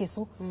abubuwan da nake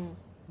so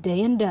da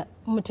yanda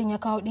mutum ya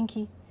kawo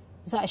ɗinki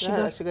za a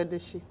shigar da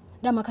shi.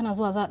 Dama kana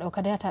zuwa za a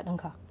ɗauka data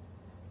ɗinka,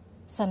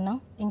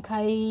 sannan in ka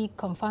yi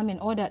confirming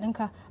order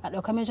ɗinka a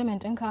ɗauka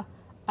measurement ɗinka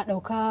a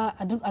ɗauka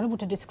a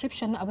rubuta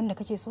description na abin da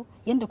kake so,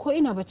 yanda ko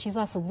ina bacci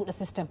za su buɗe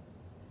system.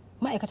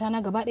 Ma'aikata na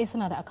gaba ɗaya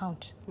suna da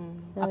account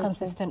akan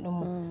system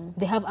ɗinmu.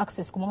 They have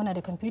access, kuma muna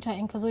da computer,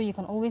 in ka zo you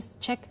can always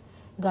check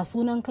ga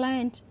sunan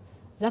client,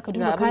 za ka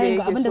duba kayan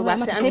ga abin da za a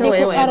mata, sai dai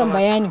ko ƙarin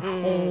bayani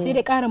sai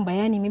dai ƙarin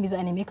bayani maybe za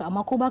a neme ka,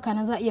 amma ko baka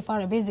nan za a iya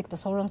fara basic da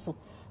sauransu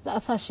za a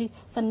sa shi,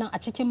 sannan a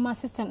cikin ma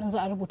system ɗin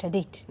za a rubuta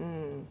date.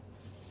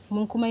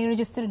 Mun kuma yi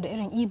registering da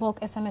irin e-bulk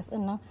SMS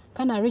ɗin nan,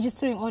 kana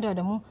registering order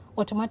da mu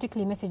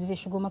automatically message zai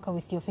shigo maka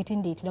with your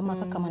fitting date don ma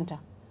ka manta.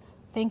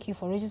 Thank you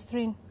for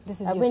registering.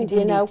 This is your fitting date.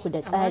 Abin da naku da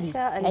tsari,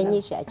 an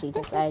yi shi a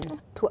cikin tsari.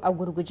 To a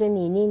gurguje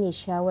menene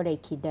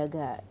shawarar ki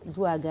daga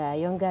zuwa ga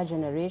younger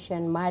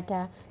generation,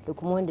 mata da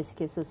kuma wanda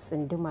suke so su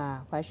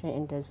tsunduma fashion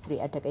industry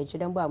a takaice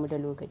don ba mu da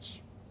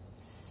lokaci?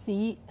 Su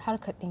yi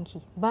harkar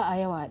ɗinki, ba a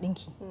yawa a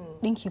ɗinki.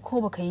 Ɗinki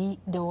ko baka yi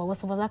da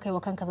wasu ba, za ka yi wa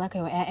kanka, za ka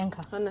yi wa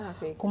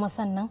 'ya'yanka. Kuma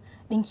sannan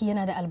ɗinki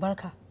yana da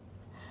albarka.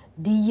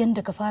 Duk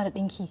yanda ka fara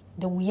ɗinki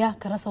da wuya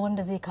ka rasa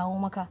wanda zai kawo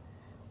maka.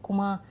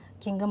 Kuma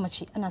kin ga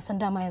mace ana son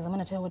dama ya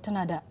zama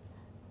tana da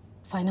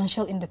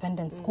financial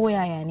independence ko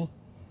yaya ne.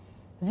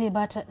 Zai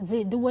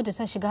duk wadda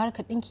ta shiga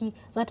harkar ɗinki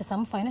za ta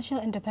samu financial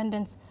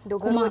independence,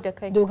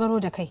 dogaro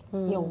da kai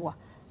yawwa,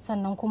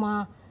 sannan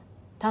kuma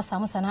ta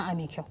samu sana'a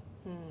mai kyau.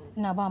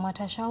 Ina ba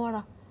mata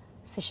shawara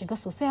su shiga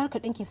sosai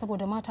harkar ɗinki,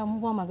 saboda mata mu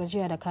ba ma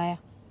gajiya da kaya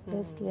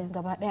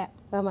gaba ɗaya,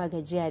 ba ma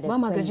gajiya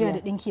da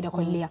ɗinki da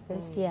kwalliya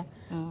gaskiya.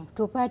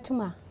 To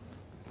Fatima,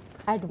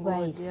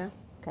 advice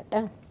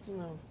kaɗan.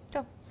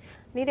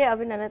 Ni dai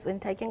abin da na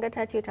tsinta, kin ga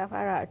ta ce ta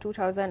fara a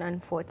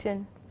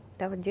 2014,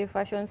 ta je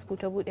fashion school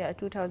ta bude a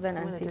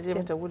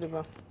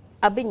 2015.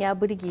 Abin ya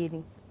burge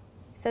ni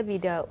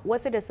saboda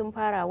wasu da sun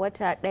fara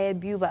wata ɗaya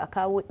biyu ba a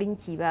kawo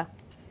ɗinki ba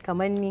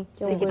kamar ni,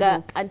 sai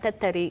kiga an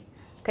tattare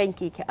kan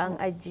keke an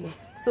ajiye.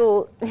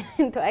 So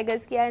to ai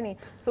gaskiya ne,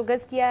 so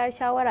gaskiya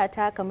shawara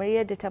ta kamar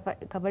yadda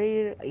kamar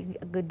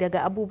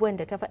daga abubuwan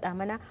da ta faɗa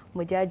mana,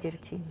 mu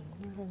jajirce.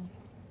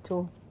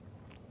 To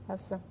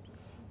Hafsa.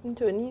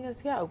 To ni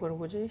gaskiya a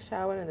gurguje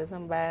shawarar da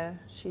zan bayar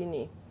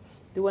shine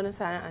duk wani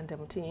sana'ar da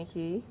mutum yake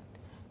yi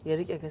ya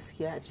rike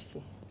gaskiya a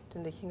ciki,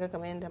 tunda kin ga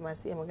kamar yadda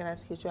masu iya magana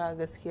suke cewa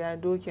gaskiya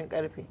dokin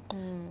karfe,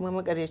 kuma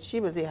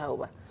makaryaci ba zai hau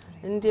ba.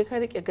 In dai ka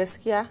rike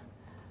gaskiya,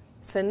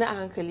 sannan a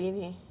hankali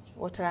ne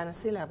wata rana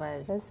sai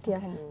labari. Gaskiya.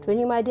 To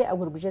ni ma dai a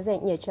gurguje zan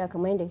iya cewa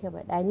kamar yadda kika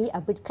faɗa, ni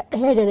abu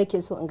kaɗai da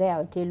nake so in gaya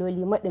wa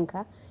teloli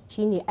maɗinka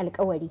shine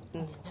alkawari.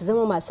 Su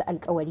zama masu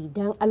alkawari,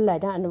 dan Allah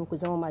dan Annabi ku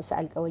zama masu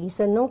alkawari.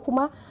 Sannan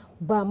kuma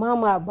ba ma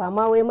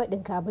wai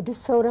maɗinka ba, duk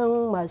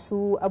sauran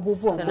masu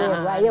abubuwan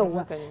koyarwa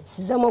yauwa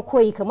su zama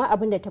koyi, kamar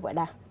abin da ta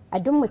faɗa, a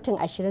duk mutum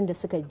 20 da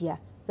suka biya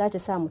za ta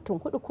sa mutum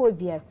 4 ko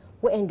 5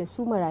 waɗanda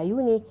su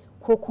marayu ne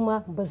ko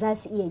kuma ba za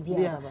su iya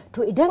biya ba.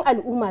 To idan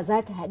al'umma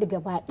za ta haɗu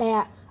gaba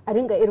ɗaya a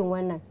ringa irin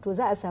wannan, to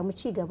za a samu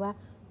ci gaba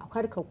a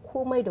harkar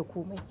komai da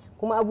komai,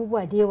 kuma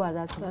abubuwa da yawa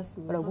za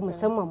su ragu,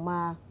 musamman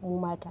ma mu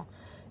mata.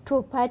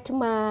 To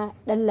Fatima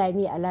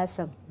Ɗanlami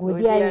Alasan,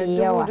 godiya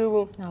mai yawa.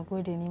 Na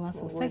gode ni ma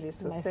sosai.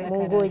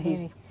 Mun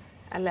gode.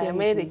 Allah ya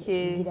mai da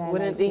ke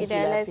wurin ɗinki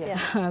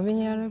lafiya. Amin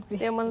ya rabbi.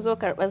 Sai mun zo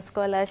karɓar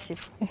scholarship.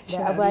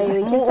 Da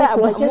abayoyi, kin sa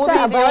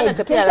a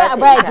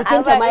baya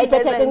jikinta ma ita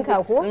ta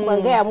ɗinka ko?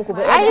 Ban gaya muku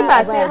ba. Ai ba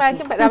sai ma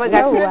kin faɗa ba,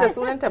 gashi da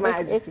sunanta ma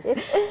a jiki.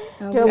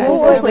 To mun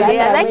gode,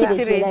 ya zaki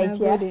cire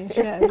lafiya.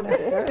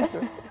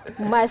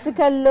 Masu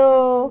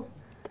kallo,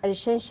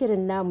 ƙarshen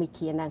shirin namu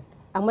kenan.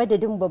 A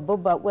madadin babbar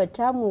bakuwar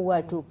tamu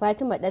wato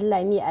Fatima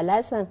Ɗanlami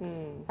Alasan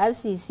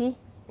FCC.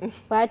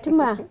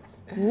 Fatima,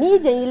 ni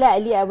Jamila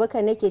Ali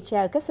Abubakar nake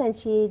cewa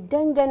kasance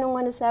don ganin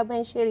wani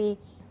sabon shiri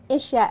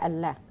insha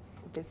Allah.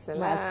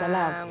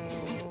 Bisalam.